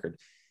broken record.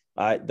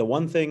 The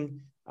one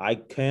thing I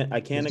can't.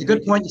 It's a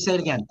good point. You say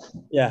it again.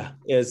 Yeah,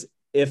 is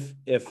if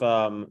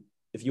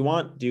you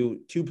want,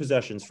 do 2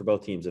 possessions for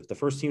both teams. If the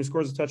first team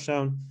scores a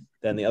touchdown,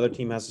 then the other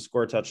team has to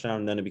score a touchdown,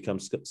 and then it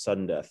becomes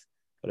sudden death.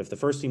 But if the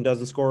first team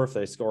doesn't score, if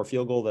they score a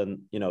field goal,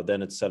 then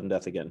then it's sudden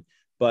death again.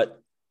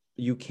 But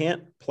you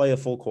can't play a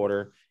full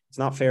quarter. It's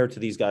not fair to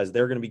these guys.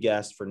 They're going to be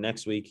gassed for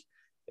next week.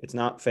 It's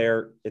not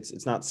fair.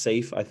 It's not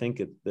safe. I think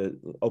it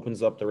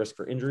opens up the risk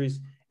for injuries,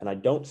 and I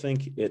don't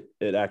think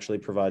it actually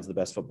provides the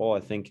best football. I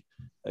think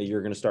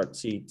you're going to start to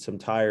see some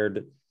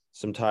tired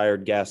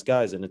gas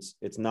guys, and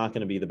it's not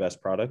going to be the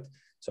best product.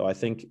 So I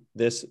think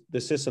this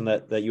system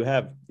that you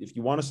have, if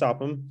you want to stop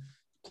them,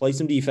 play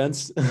some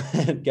defense,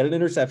 get an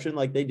interception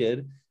like they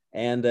did,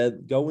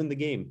 and go win the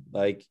game.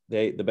 Like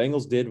the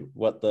Bengals did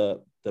what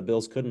the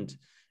Bills couldn't,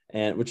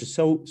 and which is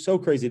so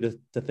crazy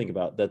to think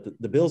about,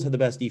 that the Bills had the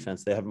best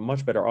defense. They have a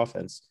much better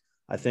offense.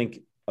 I think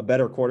a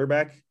better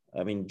quarterback.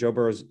 I mean, Joe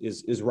Burrow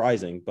is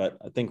rising, but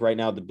I think right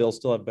now the Bills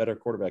still have a better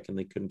quarterback, and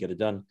they couldn't get it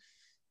done.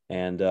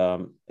 And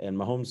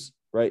Mahomes,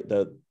 right?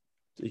 The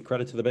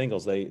credit to the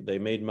Bengals. They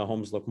made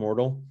Mahomes look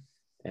mortal,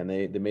 and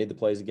they made the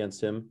plays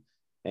against him.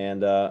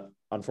 And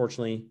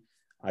unfortunately,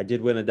 I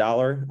did win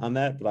 $1 on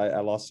that, but I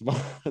lost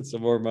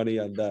some more money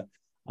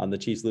on the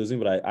Chiefs losing.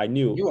 But I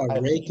knew you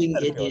are raking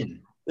it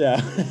in.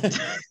 Yeah,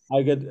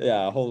 I could.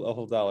 Yeah, a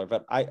whole $1.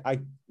 But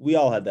we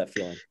all had that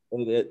feeling.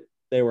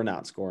 They were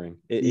not scoring.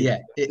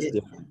 It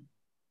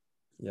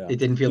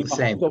didn't feel the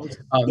same. He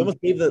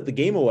almost gave the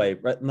game away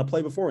right in the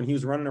play before, and he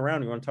was running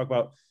around. You want to talk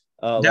about?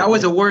 That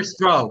was a worst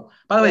throw.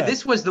 By the way,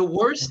 this was the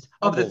worst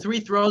of the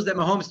 3 throws that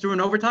Mahomes threw in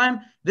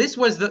overtime. This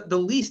was the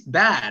least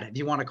bad, if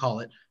you want to call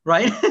it,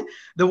 right?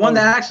 The one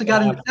that actually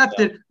got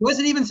intercepted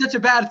wasn't even such a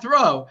bad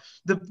throw.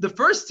 The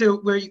first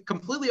 2 where you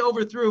completely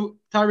overthrew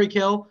Tyreek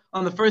Hill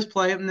on the first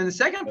play, and then the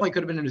second play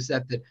could have been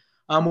intercepted.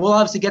 We'll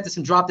obviously get to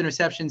some dropped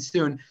interceptions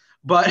soon.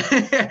 But, so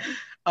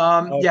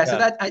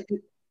that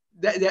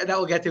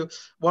we'll get to.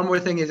 One more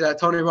thing is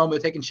Tony Romo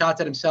taking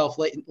shots at himself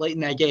late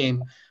in that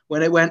game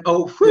when it went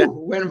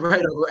went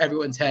right over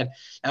everyone's head.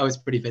 That was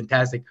pretty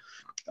fantastic.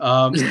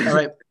 All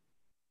right,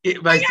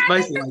 Micey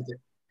liked it.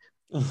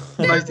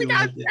 Micey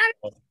liked it.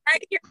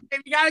 Right here,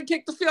 you gotta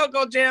kick the field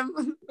goal,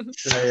 Jim.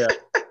 Yeah.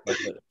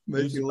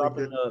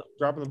 Dropping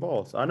the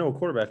ball. So I know a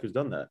quarterback who's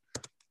done that.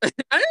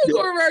 I know a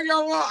quarterback.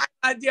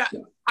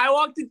 I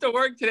walked into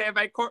work today, and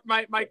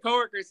my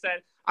coworker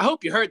said, "I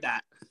hope you heard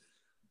that."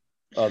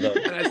 And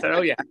I said,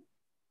 "Oh yeah."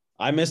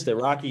 I missed it.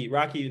 Rocky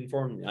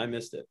informed me. I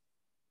missed it.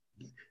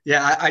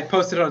 Yeah, I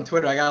posted it on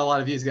Twitter. I got a lot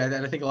of views, guys,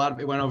 and I think it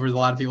went over a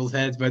lot of people's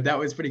heads, but that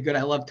was pretty good.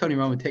 I love Tony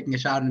Romo taking a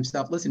shot at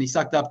himself. Listen, he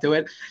sucked up to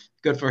it.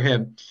 Good for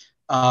him.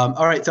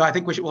 All right, so I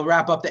think we'll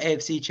wrap up the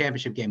AFC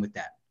Championship game with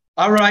that.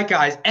 All right,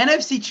 guys,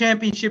 NFC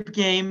Championship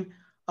game.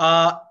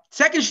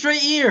 Second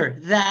straight year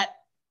that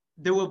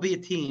there will be a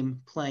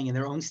team playing in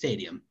their own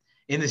stadium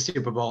in the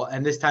Super Bowl,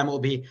 and this time it will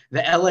be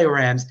the LA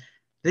Rams.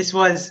 This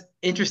was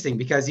interesting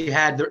because you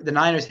had the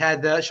Niners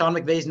had Sean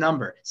McVay's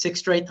number 6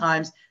 straight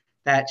times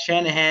that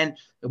Shanahan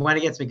went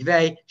against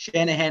McVay.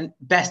 Shanahan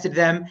bested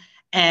them.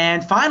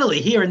 And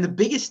finally, here in the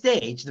biggest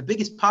stage, the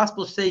biggest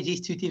possible stage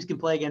these 2 teams can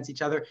play against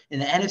each other in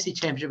the NFC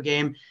Championship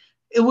game,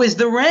 it was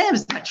the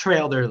Rams that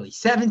trailed early,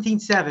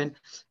 17-7,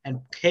 and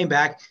came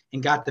back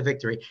and got the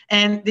victory.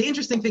 And the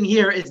interesting thing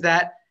here is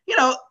that,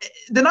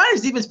 the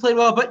Niners defense played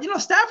well, but,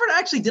 Stafford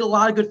actually did a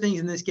lot of good things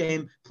in this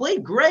game,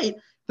 played great.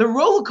 The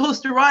roller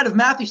coaster ride of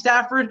Matthew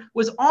Stafford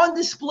was on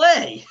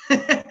display in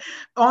the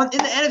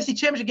NFC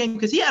Championship game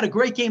because he had a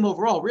great game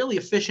overall, really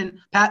efficient,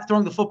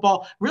 throwing the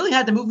football, really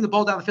had to move the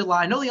ball down the field a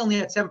lot. I know they only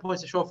had 7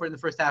 points to show for it in the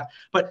first half,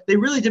 but they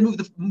really did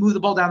move the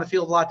ball down the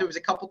field a lot. There was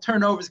a couple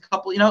turnovers,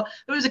 there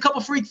was a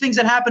couple freak things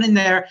that happened in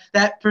there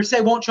that per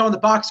se won't show in the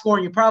box score,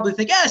 and you probably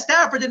think,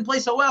 Stafford didn't play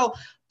so well,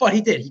 but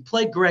he did. He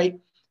played great,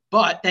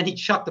 but then he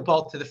chucked the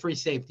ball to the free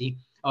safety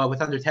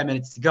with under 10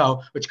 minutes to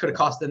go, which could have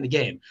cost them the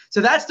game.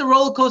 So that's the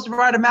roller coaster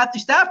ride of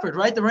Matthew Stafford,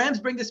 right? The Rams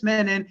bring this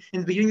man in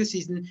the beginning of the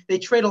season. They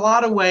trade a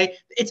lot away.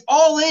 It's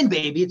all in,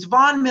 baby. It's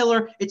Von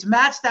Miller. It's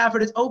Matt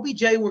Stafford. It's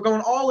OBJ. We're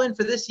going all in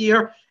for this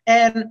year.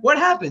 And what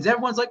happens?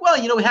 Everyone's like,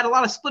 well, we had a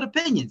lot of split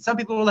opinions. Some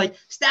people were like,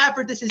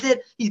 Stafford, this is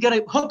it. He's going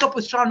to hook up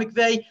with Sean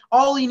McVay.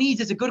 All he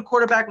needs is a good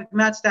quarterback like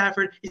Matt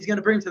Stafford. He's going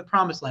to bring him to the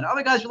promised land.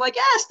 Other guys were like,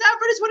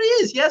 Stafford is what he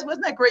is. Yes,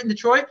 wasn't that great in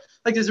Detroit?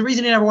 Like, there's a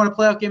reason he never won a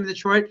playoff game in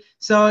Detroit.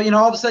 So,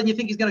 all of a sudden you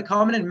think he's going to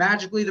come in and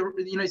magically,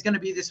 he's going to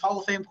be this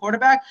Hall of Fame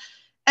quarterback.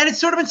 And it's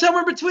sort of been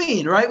somewhere in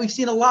between, right? We've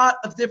seen a lot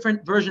of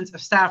different versions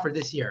of Stafford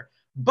this year.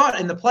 But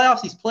in the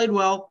playoffs, he's played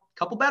well. A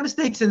couple bad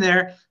mistakes in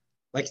there,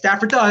 like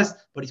Stafford does,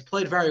 but he's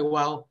played very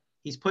well.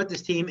 He's put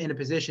this team in a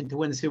position to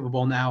win the Super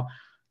Bowl now.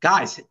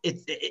 Guys,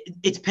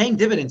 it's paying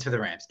dividends for the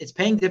Rams. It's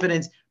paying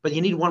dividends, but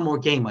you need one more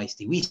game,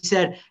 Meisty. We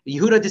said,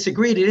 Yehuda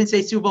disagreed. He didn't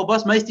say Super Bowl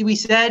bust. Meisty, we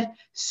said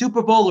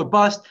Super Bowl or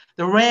bust.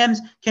 The Rams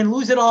can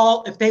lose it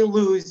all if they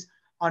lose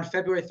on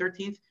February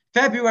 13th.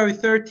 February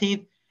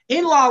 13th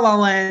in La La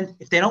Land.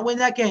 If they don't win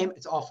that game,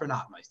 it's all for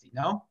naught, Meisty.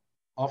 No?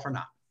 All for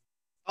naught.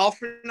 All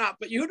for naught.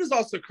 But Yehuda's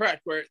also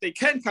correct where they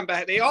can come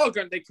back. They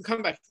can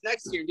come back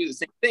next year and do the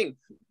same thing.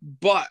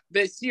 But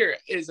this year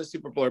is a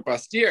Super Bowl or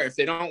bust year. If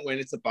they don't win,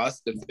 it's a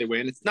bust. If they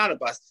win, it's not a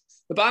bust.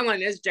 The bottom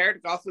line is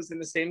Jared Goff was in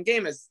the same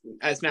game as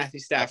Matthew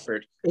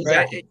Stafford.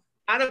 Exactly. Right? It's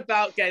not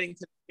about getting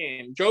to the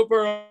game. Joe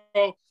Burrow,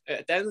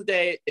 at the end of the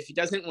day, if he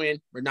doesn't win,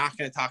 we're not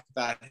going to talk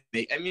about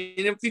it. I mean,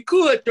 it'd be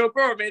cool if Joe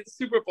Burrow made the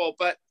Super Bowl,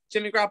 but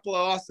Jimmy Garoppolo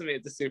also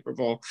made the Super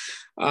Bowl.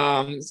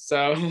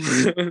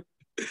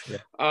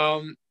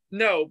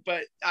 No,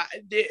 but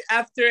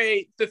after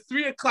the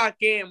 3:00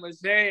 game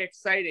was very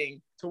exciting.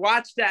 To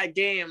watch that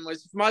game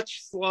was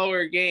much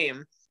slower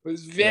game. It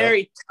was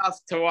very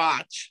tough to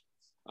watch.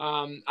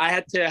 I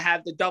had to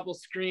have the double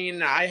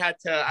screen. I had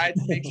to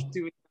make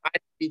sure I had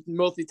to be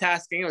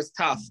multitasking. It was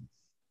tough.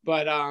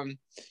 But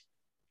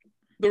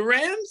the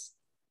Rams,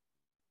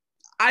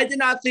 I did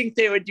not think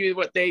they would do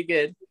what they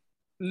did,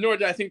 nor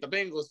did I think the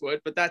Bengals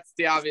would, but that's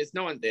the obvious.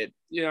 No one did.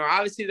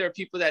 Obviously there are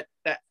people that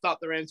thought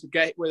the Rams would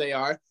get where they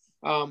are.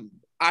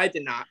 I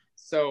did not.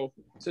 So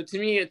to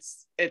me,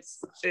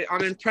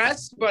 I'm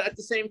impressed, but at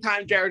the same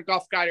time, Jared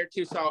Goff got here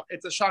too. So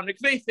it's a Sean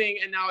McVay thing.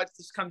 And now it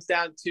just comes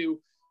down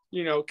to,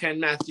 can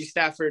Matthew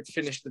Stafford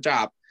finish the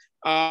job?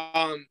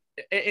 And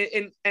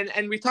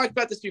we talked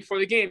about this before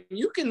the game.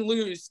 You can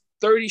lose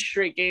 30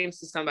 straight games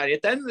to somebody.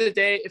 At the end of the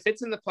day, if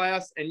it's in the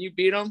playoffs and you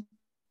beat them,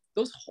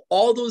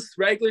 all those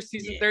regular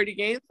season 30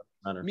 games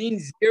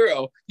means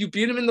zero. You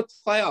beat them in the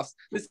playoffs.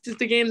 This is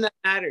the game that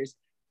matters.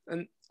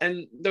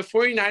 And the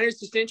 49ers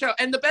just didn't show.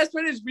 And the best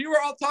part is we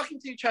were all talking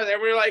to each other.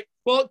 And we were like,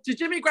 well, did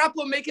Jimmy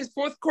Garoppolo make his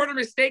fourth quarter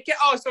mistake yet?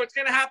 Oh, so it's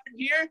going to happen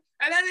here?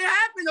 And then it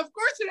happened. Of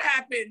course it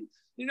happened.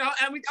 And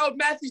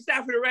Matthew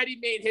Stafford already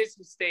made his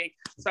mistake.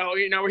 So,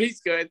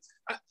 he's good.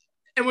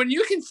 And when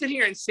you can sit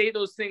here and say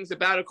those things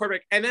about a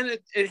quarterback, and then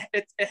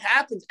it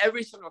happens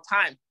every single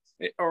time,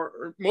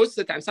 or most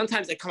of the time,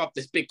 sometimes they come up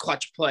this big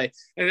clutch play,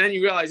 and then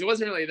you realize it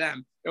wasn't really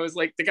them. It was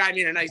like the guy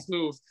made a nice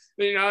move,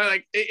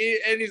 and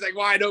he's like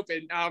wide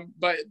open.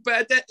 But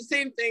at that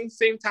same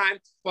time.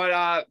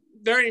 But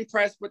very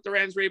impressed what the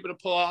Rams were able to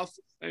pull off.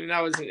 I mean,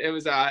 it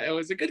was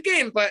a good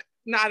game, but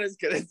not as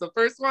good as the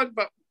first one.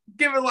 But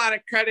give it a lot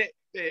of credit.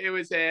 It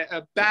was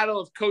a battle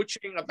of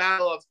coaching, a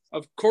battle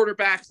of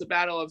quarterbacks, a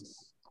battle of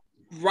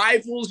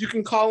rivals, you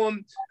can call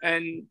them,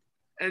 and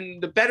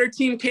the better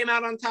team came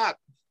out on top.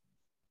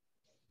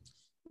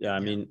 Yeah, I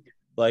mean,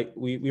 like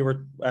we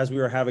were, as we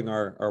were having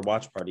our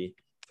watch party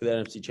for the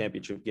NFC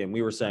Championship game,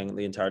 we were saying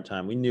the entire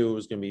time, we knew it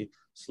was going to be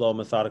slow,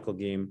 methodical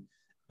game.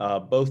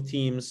 Both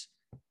teams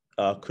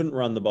couldn't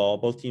run the ball.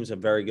 Both teams have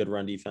very good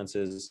run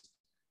defenses.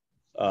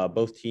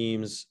 Both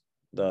teams,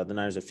 the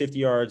Niners had 50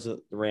 yards, the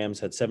Rams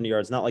had 70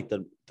 yards. Not like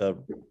the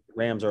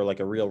Rams are like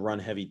a real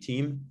run-heavy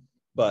team,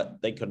 but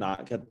they could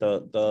not get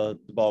the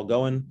ball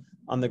going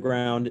on the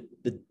ground.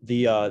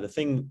 The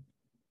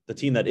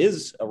team that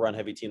is a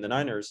run-heavy team, the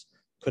Niners,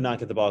 could not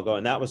get the ball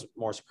going. That was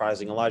more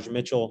surprising. Elijah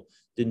Mitchell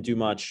didn't do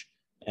much,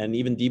 and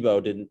even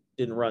Debo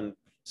didn't run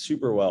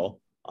super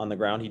well on the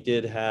ground. He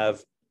did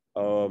have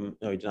no,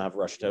 he didn't have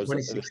rush.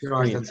 26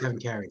 yards and 7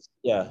 carries.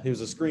 Yeah, he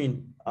was a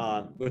screen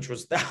on, which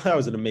was that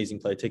was an amazing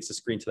play. Takes the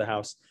screen to the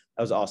house.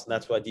 That was awesome.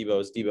 That's why Debo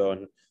is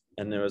Debo,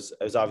 and it was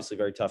obviously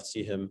very tough to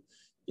see him,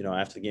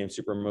 after the game,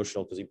 super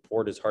emotional because he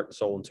poured his heart and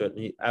soul into it, and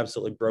he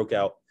absolutely broke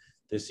out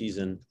this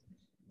season.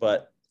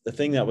 But the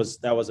thing that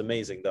was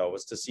amazing though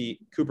was to see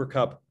Cooper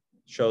Kupp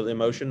show the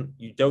emotion.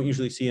 You don't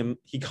usually see him.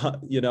 He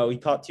caught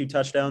 2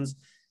 touchdowns,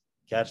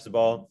 catch the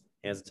ball,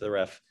 hands it to the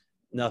ref,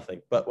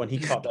 nothing. But when he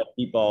caught that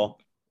deep ball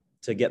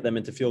to get them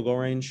into field goal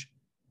range,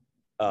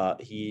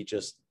 you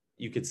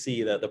could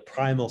see that the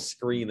primal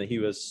scream that he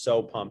was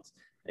so pumped,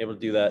 able to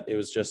do that. It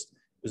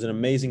was an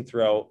amazing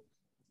throw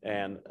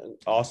and an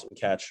awesome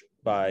catch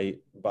by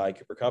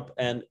Cooper Kupp.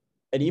 And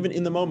even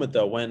in the moment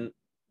though, when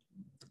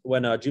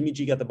Jimmy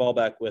G got the ball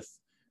back with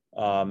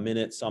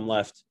minutes some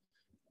left,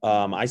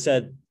 I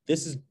said,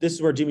 this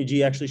is where Jimmy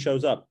G actually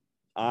shows up.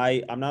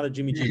 I'm not a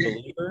Jimmy G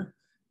believer,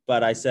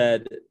 but I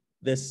said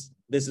this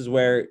is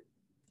where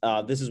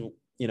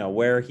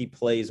where he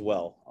plays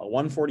well.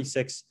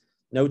 146,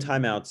 no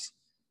timeouts,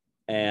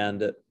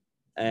 and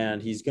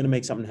he's going to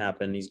make something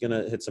happen. He's going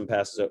to hit some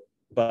passes,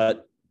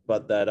 but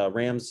that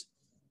Rams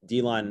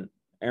D-line,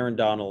 Aaron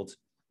Donald,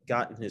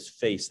 got in his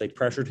face. They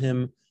pressured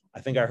him.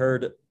 I think I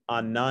heard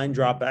on 9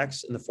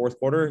 dropbacks in the fourth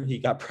quarter, he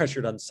got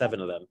pressured on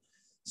 7 of them.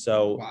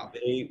 So wow.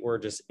 They were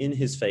just in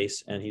his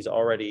face, and he's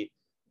already,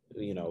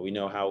 we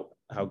know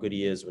how good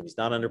he is when he's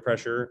not under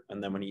pressure.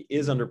 And then when he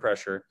is under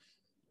pressure,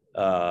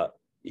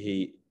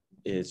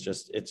 it's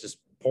just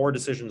poor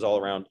decisions all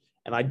around.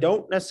 And I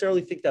don't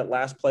necessarily think that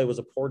last play was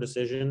a poor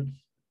decision.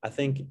 I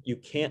think you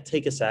can't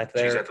take a sack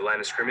there. She's at the line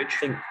of scrimmage.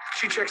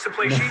 She checks the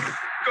play sheet,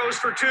 goes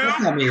for two.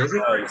 That's not me, is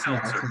it? Go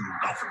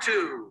for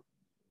two.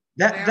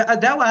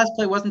 That last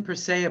play wasn't per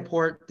se a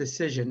poor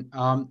decision.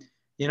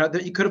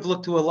 You could have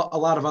looked to a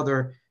lot of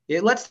other.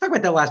 Let's talk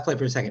about that last play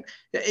for a second.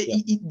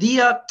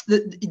 You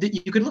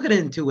could look at it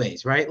in two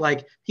ways, right?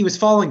 Like he was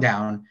falling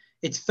down.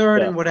 It's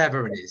third and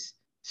whatever it is.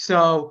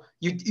 So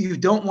you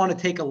don't want to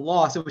take a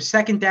loss. It was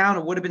second down.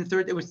 It would have been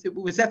third.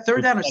 Was that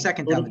third down or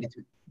second down?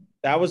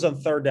 That was on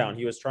third down.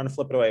 He was trying to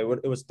flip it away.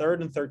 It was 3rd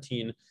and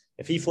 13.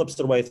 If he flips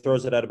it away,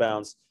 throws it out of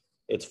bounds,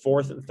 it's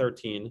 4th and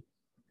 13,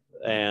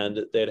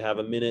 and they'd have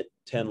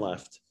 1:10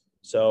 left.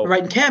 So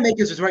right, and Cam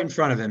Akers was right in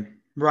front of him.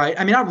 Right,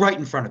 I mean not right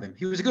in front of him.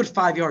 He was a good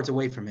 5 yards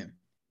away from him.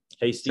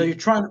 Hasty. So you're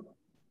trying.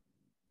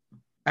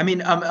 I mean,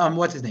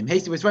 what's his name?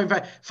 Hasty was right in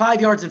front,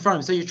 5 yards in front of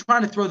him. So you're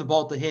trying to throw the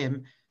ball to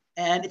him,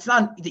 and it's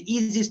not the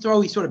easiest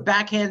throw. He sort of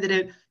backhanded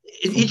it.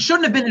 It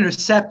shouldn't have been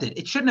intercepted.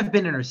 It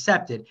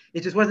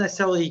just wasn't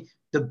necessarily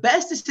the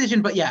best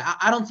decision, but yeah,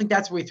 I don't think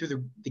that's where he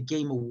threw the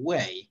game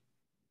away,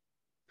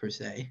 per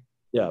se.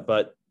 Yeah,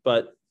 but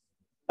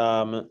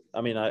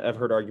I mean, I've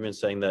heard arguments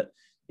saying that,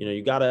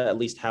 you got to at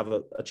least have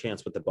a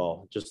chance with the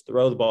ball. Just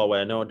throw the ball away.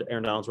 I know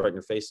Aaron Donald's right in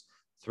your face.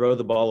 Throw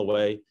the ball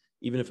away,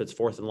 even if it's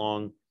 4th and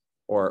long,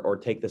 or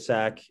take the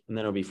sack, and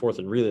then it'll be 4th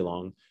and really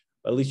long.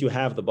 But at least you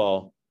have the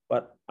ball.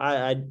 But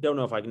I don't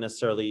know if I can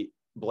necessarily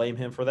blame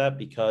him for that,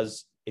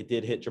 because it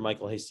did hit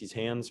JaMycal Hasty's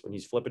hands when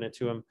he's flipping it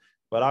to him.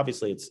 But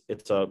obviously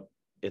it's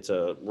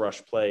a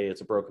rush play.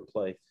 It's a broken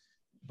play.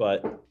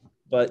 But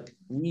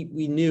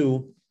we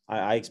knew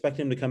I expect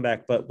him to come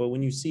back. But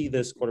when you see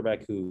this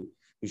quarterback who's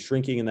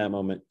shrinking in that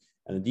moment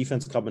and the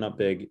defense coming up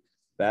big,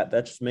 that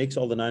just makes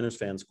all the Niners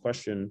fans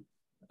question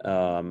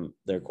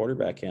their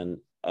quarterback. And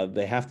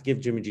they have to give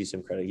Jimmy G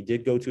some credit. He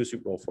did go to a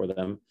Super Bowl for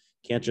them.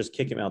 Can't just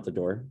kick him out the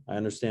door. I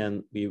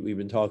understand we've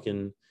been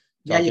talking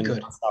you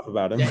could stop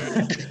about him.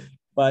 Yeah.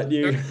 But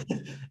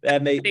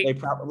and they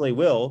probably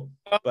will.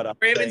 But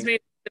Ravens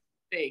made a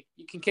mistake.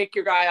 You can kick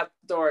your guy out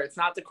the door. It's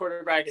not the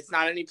quarterback. It's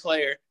not any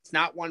player. It's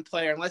not one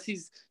player. Unless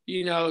he's,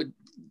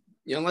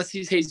 unless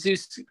he's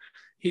Jesus,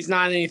 he's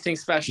not anything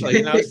special.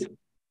 Yeah,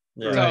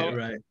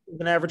 right. He's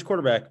an average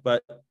quarterback,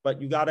 but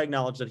you got to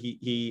acknowledge that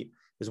he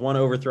is one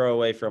overthrow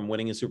away from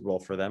winning a Super Bowl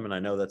for them, and I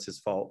know that's his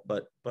fault.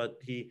 But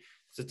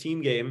it's a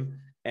team game,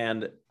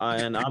 and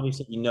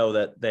obviously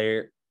that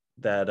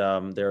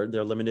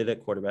they're limited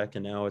at quarterback,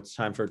 and now it's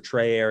time for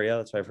Trey area.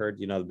 That's what I've heard.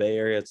 The Bay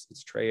Area,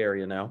 it's Trey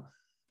area now.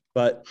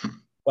 But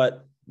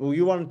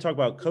you want to talk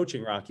about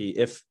coaching, Rocky?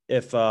 If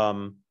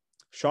Sean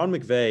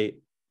McVay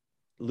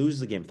loses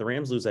the game, if the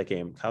Rams lose that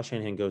game, Kyle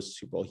Shanahan goes to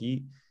Super Bowl.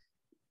 He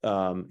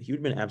would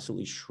have been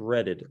absolutely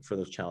shredded for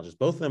those challenges.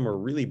 Both of them were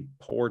really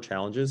poor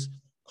challenges.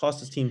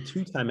 Cost his team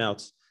 2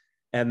 timeouts,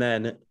 and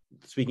then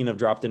speaking of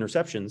dropped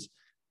interceptions,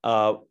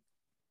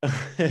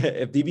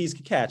 if DBs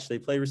can catch, they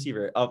play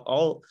receiver.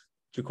 All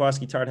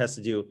Jaquiski Tartt has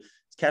to do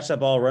is catch that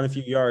ball, run a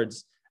few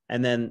yards,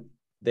 and then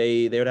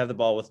they would have the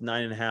ball with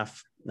 9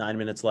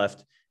 minutes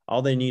left.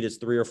 All they need is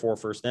 3 or 4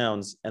 first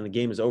downs, and the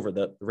game is over.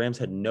 The Rams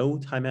had no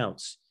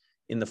timeouts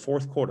in the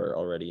 4th quarter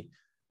already.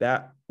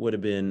 That would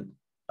have been,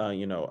 a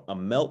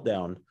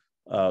meltdown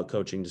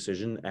coaching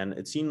decision. And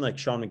it seemed like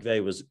Sean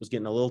McVay was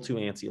getting a little too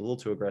antsy, a little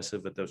too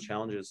aggressive with those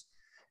challenges.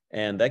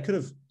 And that could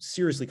have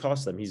seriously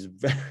cost them. He's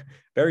very,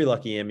 very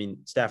lucky. I mean,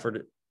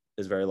 Stafford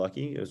is very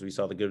lucky, as we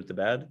saw the good with the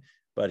bad,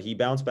 but he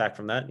bounced back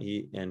from that.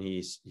 He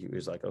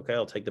was like, okay,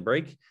 I'll take the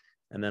break,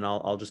 and then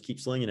I'll just keep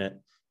slinging it,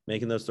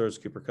 making those throws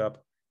to Cooper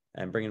Kupp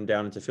and bringing him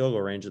down into field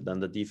goal range. And then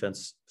the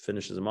defense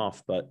finishes him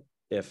off. But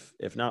if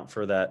not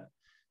for that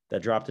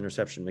dropped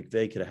interception,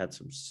 McVay could have had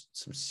some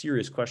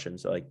serious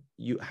questions. Like,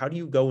 how do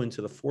you go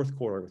into the 4th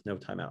quarter with no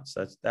timeouts?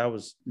 That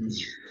was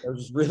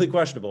really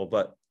questionable,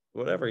 but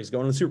whatever, he's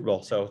going to the Super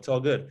Bowl, so it's all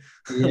good.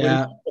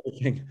 Yeah.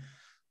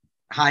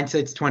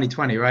 Hindsight's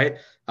 2020, right?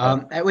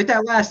 With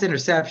that last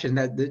interception,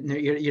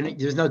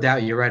 there's no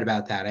doubt you're right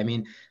about that. I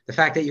mean, the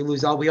fact that you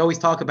lose we always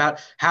talk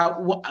about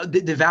how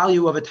the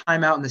value of a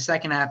timeout in the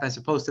second half as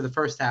opposed to the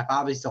first half,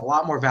 obviously a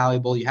lot more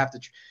valuable. You have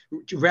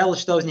to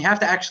relish those, and you have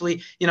to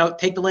actually,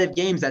 take the late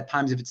games at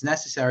times if it's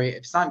necessary. If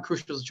it's not in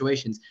crucial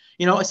situations,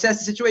 assess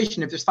the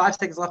situation. If there's 5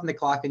 seconds left in the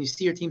clock and you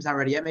see your team's not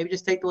ready yet, maybe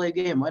just take the late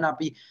game. It might not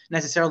be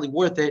necessarily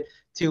worth it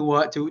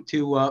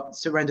to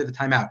surrender the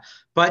timeout.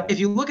 But if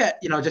you look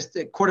at, just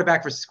the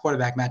quarterback versus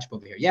quarterback matchup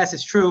over here, yes,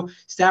 it's true.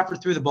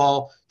 Stafford threw the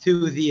ball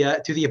to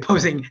the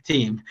opposing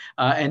team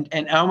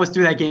and almost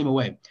threw that game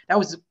away. That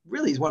was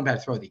really his one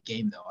bad throw of the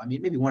game, though. I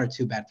mean, maybe 1 or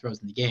 2 bad throws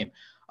in the game.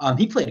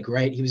 He played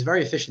great. He was a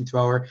very efficient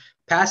thrower.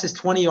 Passes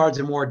 20 yards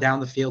or more down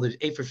the field. He was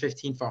 8 for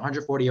 15 for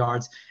 140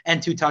 yards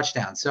and 2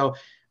 touchdowns. So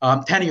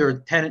 10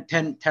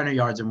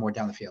 yards or more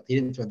down the field. He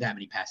didn't throw that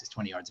many passes,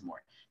 20 yards or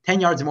more.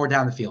 10 yards or more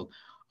down the field.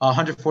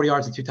 140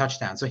 yards and 2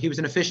 touchdowns. So he was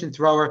an efficient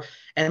thrower.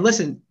 And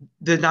listen,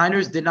 the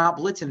Niners did not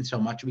blitz him so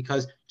much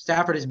because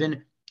Stafford has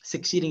been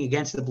succeeding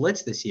against the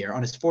blitz this year.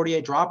 On his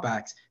 48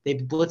 dropbacks,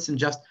 they've blitzed him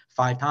just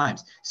 5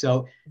 times.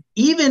 So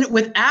even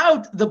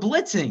without the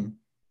blitzing,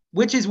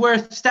 which is where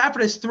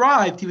Stafford has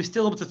thrived, he was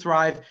still able to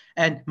thrive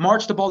and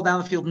march the ball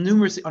down the field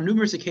on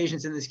numerous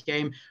occasions in this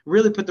game,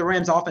 really put the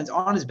Rams offense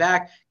on his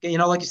back.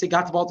 Like you said,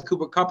 got the ball to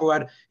Cooper Kupp, who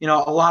had, a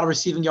lot of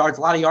receiving yards,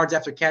 a lot of yards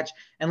after catch,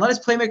 and let his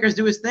playmakers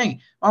do his thing.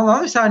 On the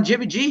other side,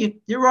 Jimmy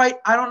G, you're right.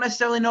 I don't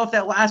necessarily know if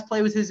that last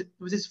play was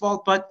his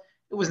fault, but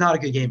it was not a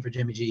good game for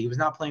Jimmy G. He was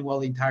not playing well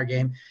the entire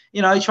game. He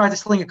tried to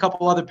sling a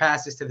couple other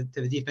passes to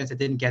the defense that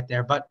didn't get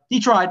there, but he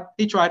tried.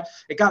 It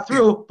got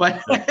through,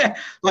 but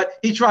but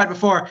he tried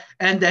before,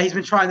 and he's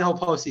been trying the whole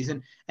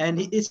postseason, and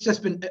it's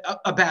just been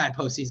a bad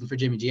postseason for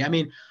Jimmy G. I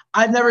mean,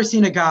 I've never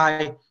seen a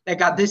guy that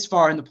got this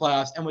far in the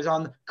playoffs and was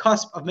on the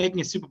cusp of making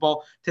a Super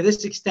Bowl to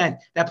this extent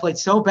that played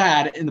so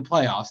bad in the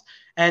playoffs.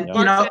 And,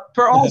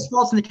 for all his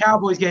faults in the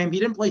Cowboys game, he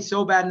didn't play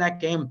so bad in that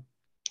game.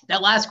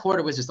 That last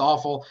quarter was just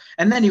awful.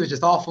 And then he was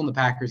just awful in the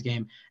Packers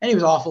game. And he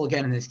was awful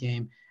again in this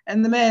game.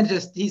 And the man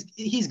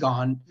he's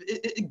gone.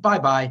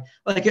 Bye-bye.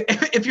 Like,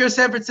 if you're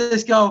San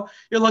Francisco,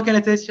 you're looking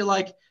at this, you're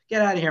like,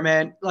 get out of here,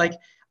 man. Like,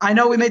 I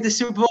know we made the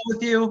Super Bowl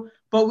with you,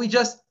 but we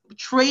just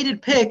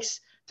traded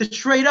picks to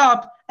trade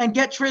up and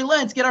get Trey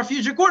Lance, get our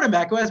future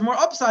quarterback who has more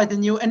upside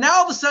than you. And now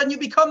all of a sudden you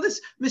become this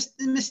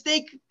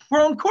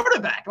mistake-prone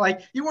quarterback.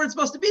 Like, you weren't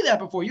supposed to be that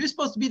before. You were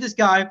supposed to be this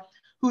guy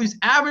who's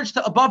average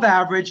to above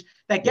average,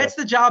 that gets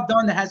the job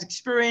done, that has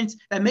experience,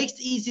 that makes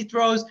the easy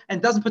throws,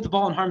 and doesn't put the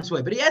ball in harm's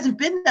way. But he hasn't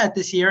been that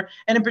this year,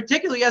 and in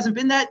particular, he hasn't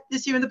been that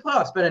this year in the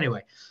playoffs. But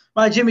anyway,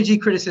 my Jimmy G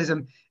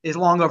criticism is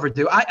long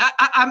overdue.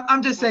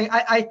 I'm just saying,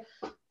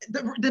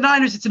 the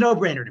Niners, it's a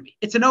no-brainer to me.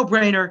 It's a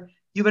no-brainer.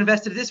 You've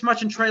invested this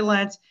much in Trey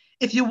Lance.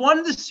 If you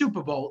won the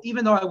Super Bowl,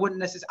 even though I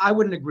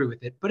wouldn't agree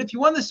with it, but if you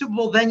won the Super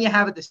Bowl, then you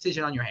have a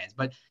decision on your hands.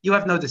 But you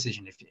have no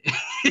decision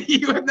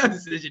you have no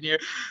decision here.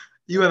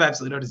 You have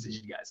absolutely no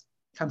decision, guys.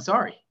 I'm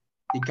sorry.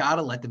 You got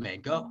to let the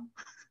man go.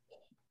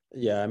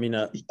 Yeah, I mean,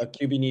 a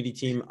QB needy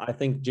team, I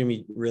think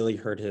Jimmy really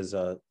hurt his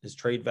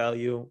trade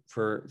value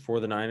for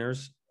the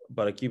Niners,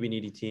 but a QB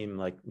needy team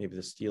like maybe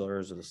the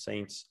Steelers or the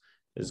Saints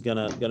is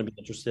gonna be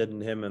interested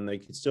in him, and they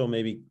could still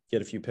maybe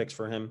get a few picks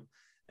for him,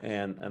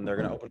 and they're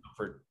gonna open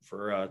up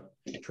for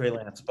Trey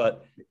Lance.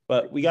 But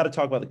we got to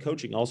talk about the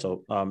coaching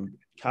also.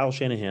 Kyle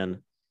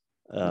Shanahan,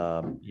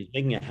 he's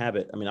making a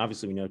habit. I mean,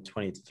 obviously we know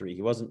 20-3.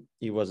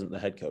 He wasn't the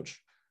head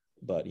coach,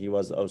 but he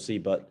was the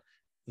OC. But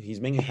he's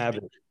making a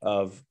habit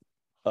of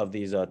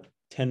these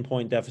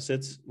 10-point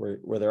deficits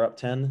where they're up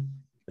 10.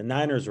 The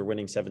Niners are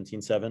winning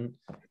 17-7, and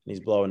he's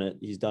blowing it.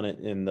 He's done it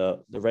in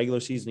the regular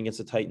season against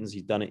the Titans.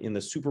 He's done it in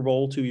the Super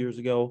Bowl 2 years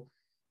ago.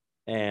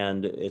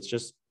 And it's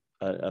just,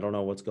 I don't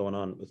know what's going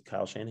on with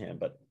Kyle Shanahan,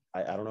 but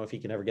I don't know if he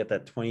can ever get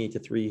that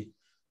 28-3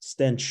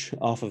 stench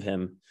off of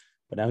him.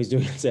 But now he's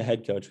doing it as a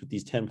head coach with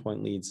these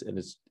 10-point leads, and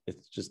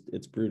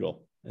it's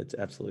brutal. It's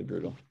absolutely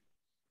brutal.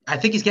 I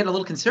think he's getting a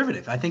little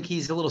conservative. I think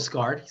he's a little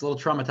scarred. He's a little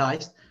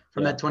traumatized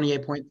from that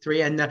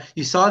 28.3. And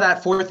you saw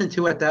that 4th and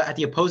 2 at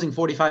the opposing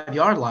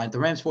 45-yard line, the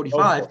Rams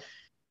 45.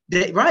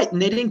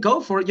 And they didn't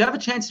go for it. You have a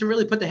chance to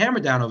really put the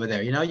hammer down over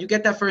there. You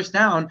get that first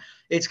down,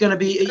 it's going to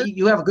be –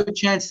 you have a good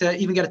chance to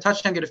even get a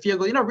touchdown, get a field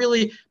goal.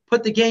 Really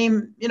put the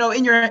game,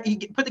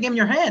 put the game in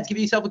your hands, give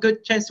yourself a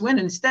good chance to win.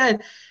 And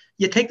instead –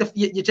 you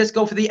just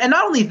go for the – and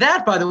not only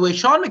that, by the way,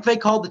 Sean McVay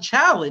called the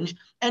challenge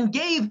and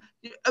gave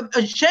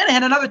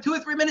Shanahan another 2 or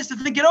 3 minutes to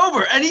think it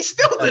over, and he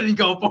still didn't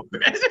go for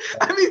it.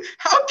 I mean,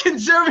 how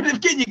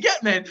conservative can you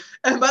get, man?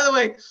 And by the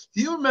way,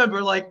 do you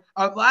remember, like,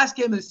 our last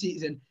game of the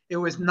season, it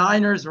was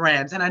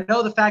Niners-Rams, and I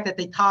know the fact that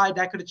they tied,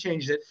 that could have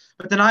changed it,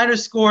 but the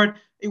Niners scored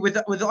with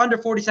under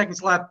 40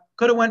 seconds left,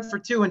 could have went for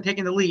 2 and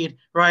taken the lead,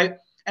 right?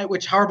 At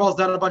which Harbaugh's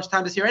done a bunch of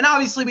times this year. And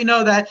obviously we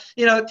know that,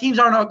 teams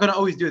aren't going to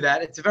always do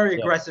that. It's a very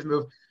aggressive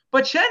move.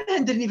 But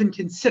Shanahan didn't even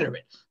consider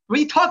it.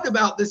 We talked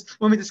about this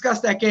when we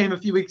discussed that game a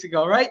few weeks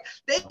ago, right?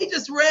 They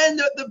just ran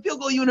the field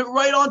goal unit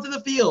right onto the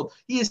field.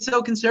 He is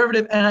so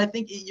conservative, and I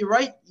think you're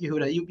right,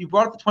 Yehuda. You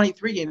brought up the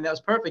 23 game. That was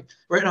perfect,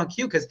 right on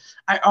cue, because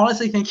I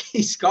honestly think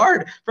he's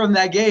scarred from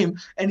that game,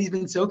 and he's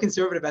been so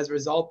conservative as a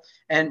result,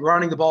 and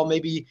running the ball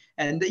maybe.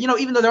 And,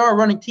 even though they are a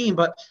running team,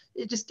 but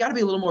it just got to be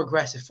a little more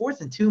aggressive.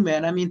 4th and 2,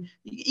 man. I mean,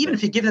 even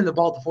if you give them the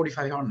ball at the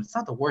 45-yard line, it's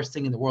not the worst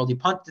thing in the world. You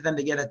punt to them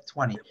to get at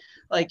 20.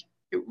 Like,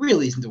 it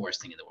really isn't the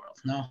worst thing in the world.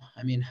 No,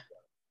 I mean,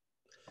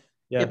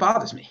 it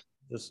bothers me.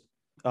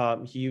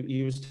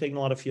 He was taking a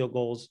lot of field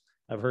goals.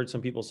 I've heard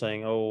some people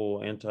saying,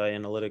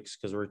 anti-analytics,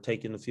 because we're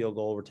taking the field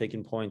goal, we're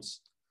taking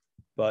points.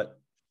 But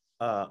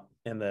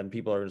and then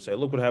people are going to say,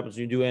 look what happens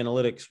when you do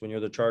analytics when you're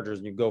the Chargers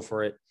and you go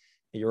for it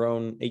at your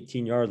own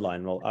 18-yard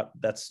line. Well,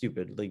 that's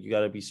stupid. Like, you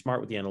got to be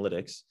smart with the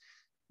analytics,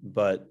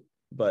 but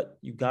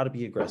you got to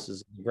be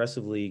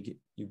aggressive league.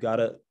 You got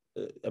to.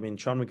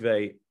 Sean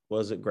McVay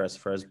was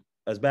aggressive for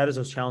as bad as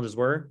those challenges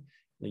were.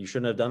 You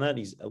shouldn't have done that.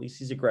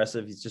 He's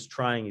aggressive. He's just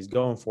trying. He's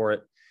going for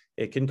it.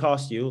 It can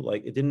cost you.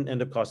 Like, it didn't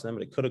end up costing them,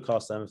 but it could have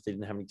cost them if they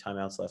didn't have any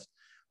timeouts left.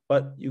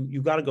 But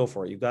you got to go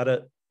for it. You got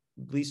to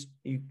at least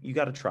you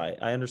got to try.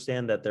 I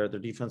understand that their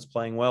defense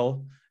playing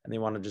well and they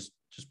want to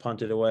just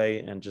punt it away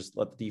and just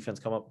let the defense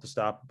come up with the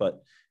stop.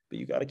 But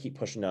you got to keep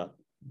pushing that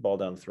ball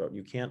down the throat.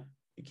 You can't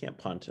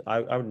punt.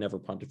 I would never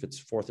punt if it's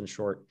 4th and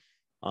short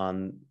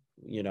on,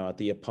 at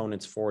the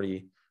opponent's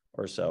 40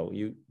 or so.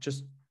 You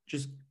just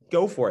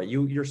go for it.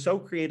 You're so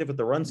creative with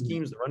the run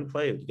schemes, the run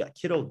play. You got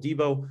Kittle,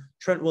 Debo,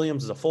 Trent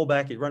Williams is a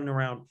fullback. He's running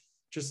around.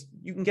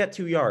 You can get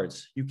 2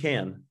 yards. You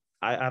can.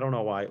 I don't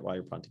know why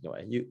you're punting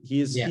away.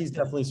 He's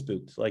definitely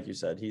spooked. Like you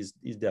said, he's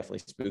definitely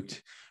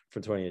spooked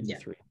for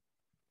 28-3.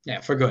 Yeah,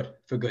 for good.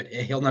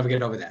 He'll never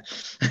get over that.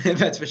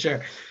 That's for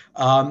sure.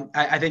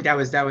 I think that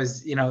was,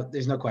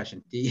 there's no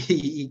question.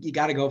 You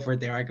got to go for it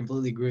there. I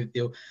completely agree with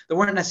you. There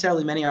weren't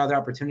necessarily many other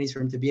opportunities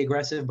for him to be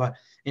aggressive, but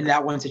in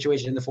that one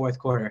situation in the 4th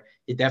quarter,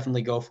 you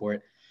definitely go for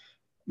it.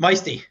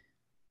 Meisty,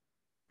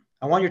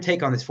 I want your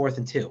take on this 4th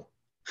and 2.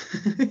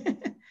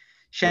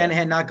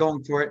 Shanahan not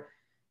going for it,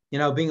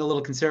 being a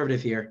little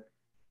conservative here.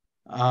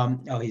 He's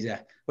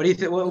what do you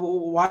think?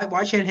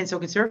 Why Shanahan so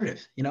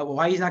conservative?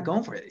 Why he's not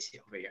going for it this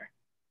year over here?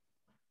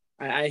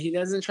 He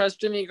doesn't trust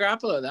Jimmy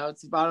Garoppolo.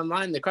 That's the bottom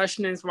line. The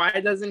question is, why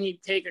doesn't he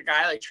take a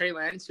guy like Trey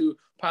Lance, who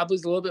probably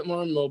is a little bit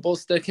more mobile,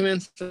 stick him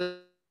in for the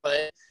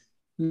play,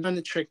 run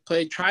the trick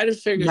play, try to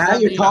figure now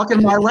something you're talking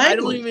out. my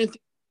language.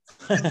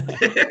 I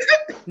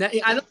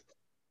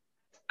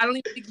don't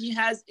even think he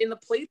has in the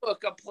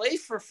playbook a play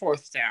for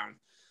 4th down.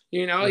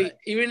 Right.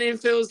 Even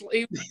if it was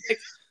like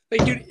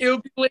it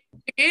would be late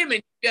in the game and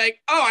you'd be like,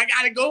 oh, I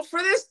got to go for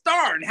this?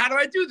 Darn, how do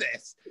I do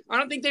this? I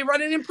don't think they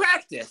run it in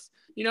practice.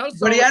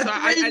 But he had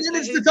 3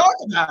 minutes to talk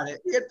about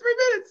it. He had 3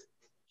 minutes.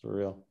 For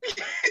real.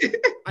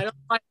 I don't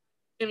like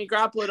Jimmy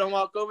Garoppolo to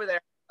walk over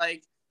there,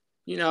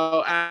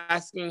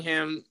 asking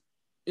him,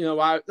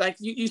 why. Like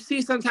you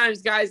see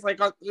sometimes guys like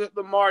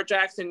Lamar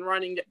Jackson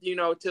running,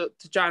 to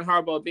John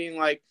Harbaugh being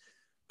like,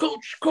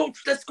 Coach,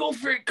 let's go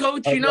for it,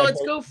 Coach.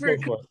 Let's go for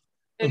it.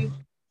 And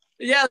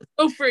yeah, let's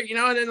go for it.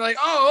 And then like,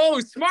 oh,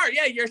 smart.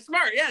 Yeah, you're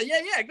smart. Yeah,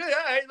 good.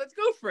 All right, let's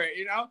go for it.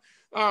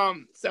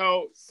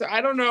 So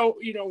I don't know,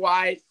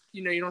 why.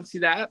 You don't see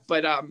that,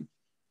 but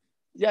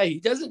he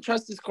doesn't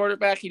trust his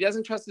quarterback. He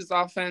doesn't trust his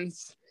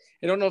offense.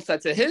 I don't know if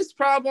that's his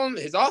problem,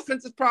 his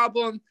offensive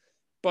problem,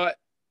 but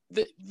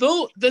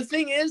the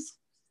thing is,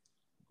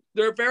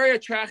 they're a very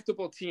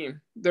attractable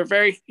team. They're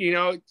very,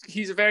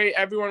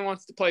 everyone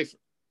wants to play for.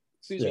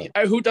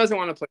 Who doesn't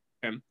want to play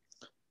for him?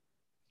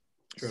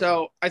 True.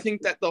 So I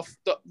think that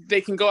they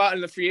can go out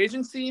in the free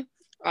agency.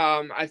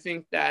 I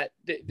think that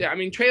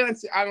Trey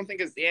Lance, I don't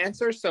think is the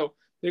answer. So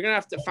they're going to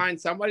have to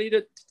find somebody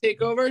to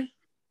take over.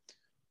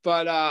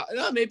 But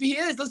no, maybe he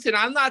is. Listen,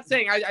 I'm not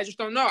saying I just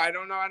don't know. I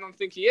don't know. I don't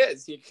think he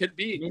is. He could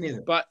be. Me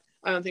neither. But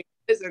I don't think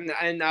he is.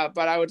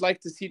 But I would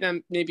like to see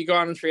them maybe go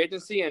out in free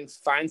agency and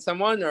find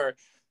someone, or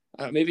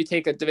maybe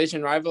take a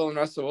division rival in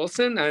Russell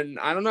Wilson. And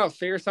I don't know,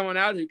 figure someone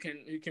out who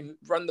can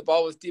run the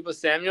ball with Deebo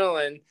Samuel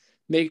and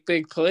make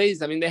big plays.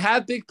 They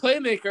have big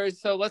playmakers,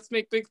 so let's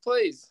make big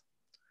plays.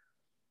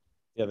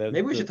 Yeah,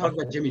 maybe we should talk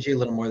about Jimmy G a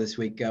little more this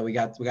week. We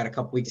got a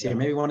couple weeks here.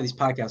 Maybe one of these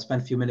podcasts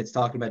spend a few minutes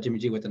talking about Jimmy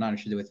G, what the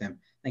Niners should do with him.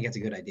 I think that's a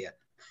good idea.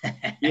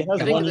 He has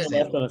 1 year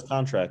left on his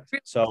contract,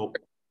 so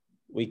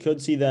we could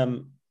see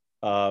them.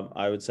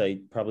 I would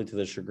say probably to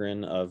the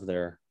chagrin of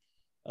their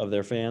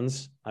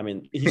fans.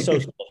 He's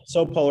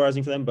so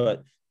polarizing for them,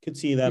 but could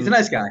see them. He's a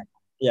nice guy.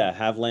 Yeah,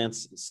 have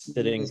Lance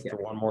sitting for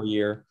 1 more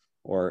year,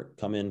 or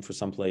come in for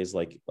some plays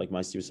like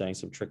Meisty was saying,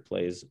 some trick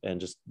plays, and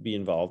just be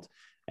involved.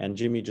 And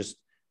Jimmy just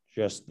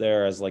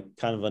there as like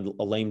kind of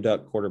a lame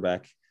duck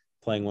quarterback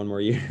playing 1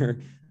 more year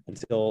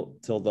until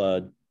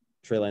the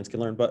Trey Lance can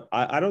learn. But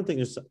I don't think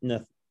there's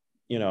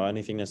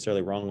anything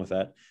necessarily wrong with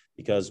that,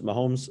 because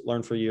Mahomes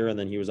learned for a year and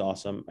then he was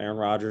awesome. Aaron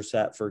Rodgers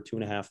sat for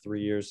 2.5,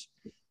 3 years.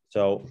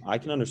 So I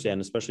can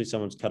understand, especially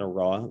someone's kind of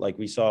raw, like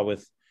we saw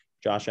with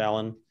Josh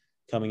Allen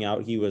coming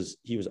out. He was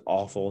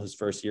awful his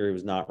first year. He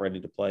was not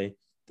ready to play.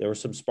 There were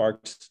some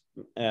sparks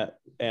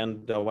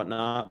and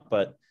whatnot,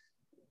 but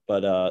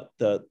the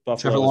Buffalo.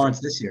 Trevor Lawrence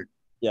this year.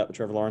 Yeah,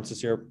 Trevor Lawrence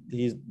this year.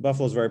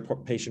 Buffalo's a very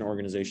patient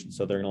organization,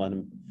 so they're going to let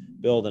him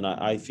build. And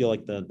I feel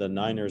like the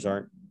Niners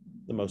aren't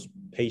the most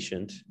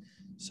patient.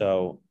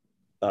 So,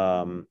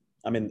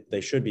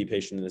 they should be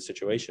patient in this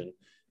situation,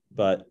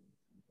 but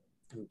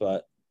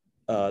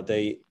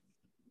they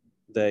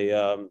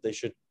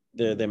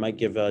might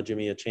give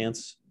Jimmy a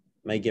chance.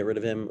 May get rid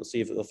of him. We'll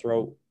see if they'll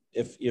throw.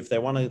 If they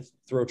want to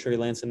throw Trey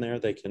Lance in there,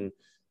 they can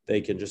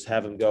just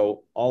have him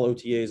go all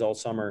OTAs all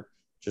summer.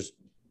 Just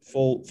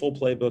full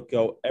playbook,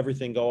 go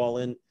all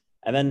in.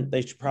 And then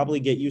they should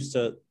probably get used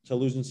to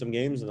losing some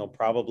games, and they'll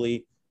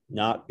probably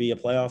not be a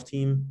playoff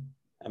team.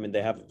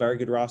 They have a very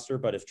good roster,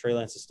 but if Trey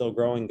Lance is still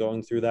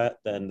going through that,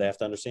 then they have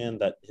to understand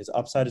that his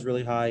upside is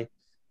really high,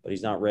 but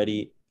he's not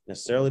ready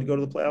necessarily to go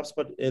to the playoffs,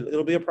 but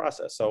it'll be a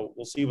process. So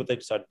we'll see what they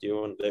decide to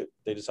do. And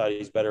they decide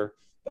he's better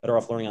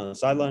off learning on the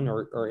sideline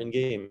or in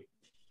game,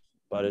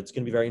 but it's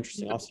going to be very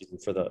interesting offseason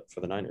for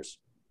the Niners.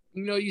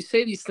 You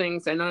say these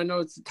things, and I know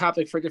it's a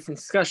topic for a different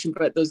discussion,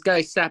 but those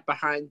guys sat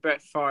behind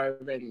Brett Favre,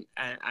 and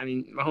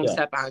Mahomes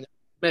sat behind him.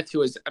 Smith, who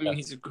was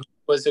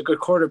was a good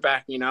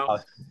quarterback,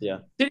 Yeah.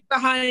 Sitting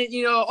behind,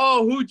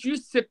 who'd you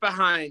sit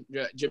behind?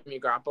 Jimmy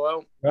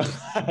Garoppolo.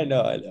 I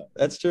know.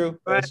 That's true.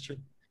 That's true.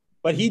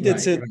 But he did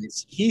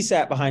he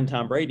sat behind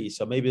Tom Brady,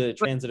 so maybe the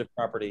transitive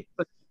property.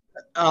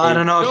 I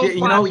don't know if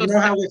you know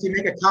how if you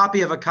make a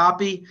copy of a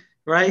copy,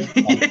 right?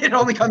 It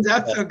only comes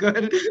out so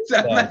good.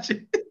 So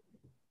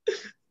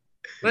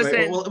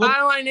Listen, the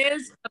bottom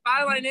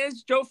line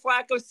is Joe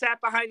Flacco sat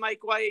behind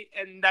Mike White,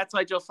 and that's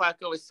why Joe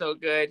Flacco is so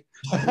good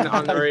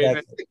on the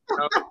Ravens.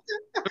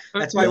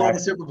 That's why he won the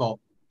Super Bowl.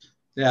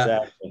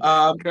 Yeah.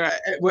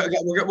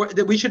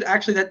 Exactly. We should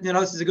actually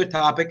this is a good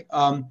topic.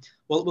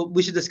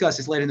 We should discuss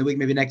this later in the week.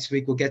 Maybe next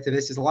week we'll get to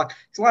this. There's a lot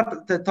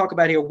to talk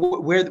about here.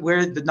 Where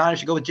the Niners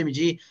should go with Jimmy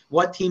G.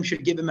 What team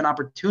should give him an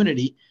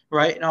opportunity,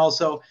 right? And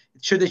also,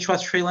 should they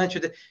trust Trey Lance?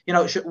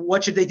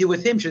 What should they do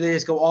with him? Should they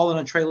just go all in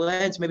on Trey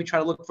Lance? Maybe try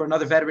to look for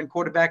another veteran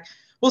quarterback.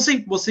 We'll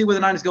see. We'll see where the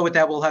Niners go with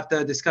that. We'll have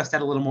to discuss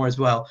that a little more as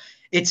well.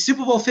 It's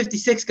Super Bowl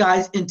 56,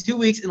 guys, in 2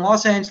 weeks in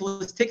Los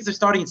Angeles. Tickets are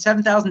starting at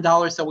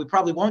 $7,000, so we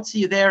probably won't see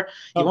you there.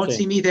 You won't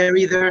see me there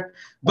either.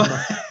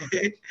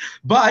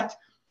 But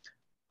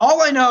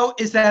all I know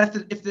is that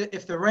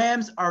if the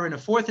Rams are in a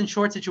 4th and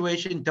short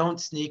situation, don't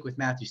sneak with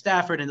Matthew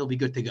Stafford, and they'll be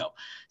good to go.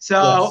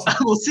 So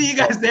we'll see you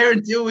guys there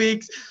in 2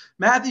 weeks.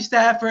 Matthew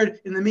Stafford,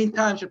 in the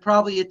meantime, should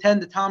probably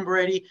attend the Tom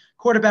Brady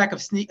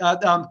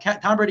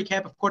Tom Brady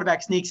camp of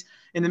quarterback sneaks.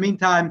 In the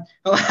meantime,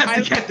 he'll have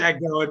to get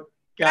that going,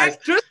 guys.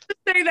 Just to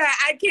say that,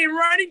 I came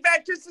running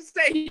back just to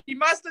say he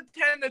must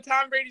attend the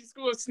Tom Brady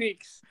School of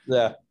Sneaks.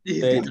 Yeah,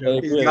 he's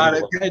got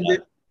to attend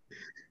it.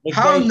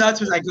 How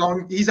nuts was I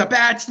going? He's a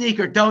bad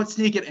sneaker. Don't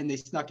sneak it. And they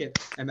snuck it.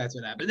 And that's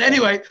what happened.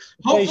 Anyway,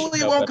 hopefully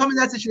it won't come in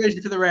that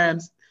situation for the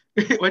Rams.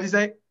 What'd you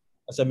say?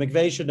 I said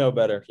McVay should know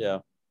better. Yeah.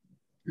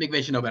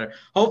 McVay should know better.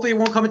 Hopefully it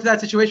won't come into that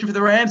situation for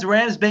the Rams.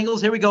 Rams, Bengals,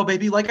 here we go,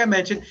 baby. Like I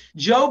mentioned,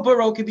 Joe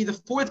Burrow could be the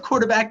 4th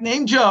quarterback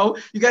named Joe.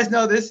 You guys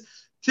know this.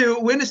 To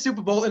win a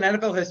Super Bowl in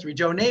NFL history.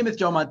 Joe Namath,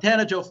 Joe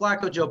Montana, Joe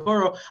Flacco, Joe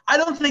Burrow. I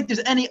don't think there's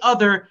any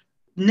other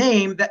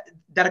name that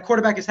a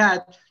quarterback has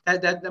had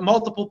that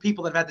multiple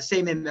people that have had the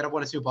same name that have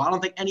won a Super Bowl. I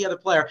don't think any other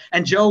player,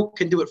 and Joe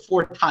can do it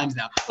 4 times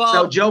now.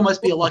 So Joe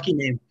must be a lucky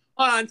name.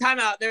 Hold on, time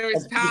out. There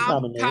was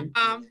Tom.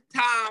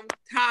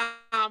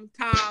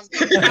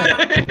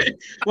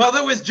 Well,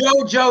 there was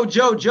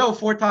Joe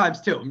 4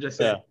 times too. I'm just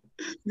saying.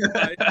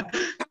 Yeah.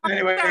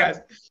 Anyway,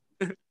 guys.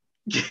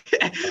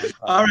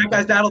 All right,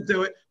 guys, that'll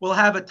do it. We'll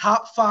have a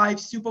top 5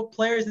 Super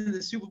players in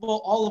the Super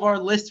Bowl. All of our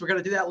lists. We're going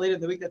to do that later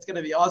in the week. That's going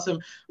to be awesome.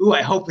 Ooh,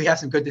 I hope we have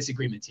some good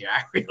disagreements here.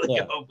 I really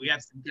hope we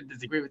have some good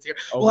disagreements here.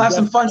 We'll have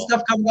some fun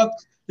stuff coming up.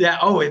 Yeah,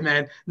 always,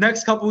 man.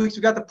 Next couple of weeks,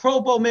 we got the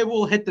Pro Bowl. Maybe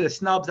we'll hit the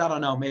snubs. I don't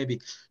know, maybe.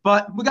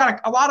 But we got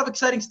a lot of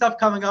exciting stuff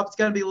coming up. It's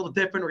going to be a little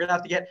different. We're going to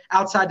have to get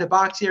outside the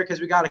box here because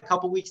we got a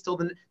couple weeks till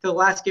the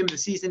last game of the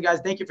season. Guys,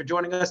 thank you for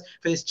joining us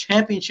for this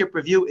championship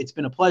review. It's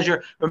been a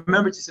pleasure.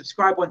 Remember to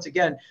subscribe once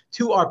again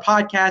to our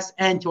podcast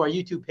and to our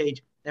YouTube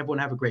page. Everyone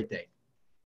have a great day.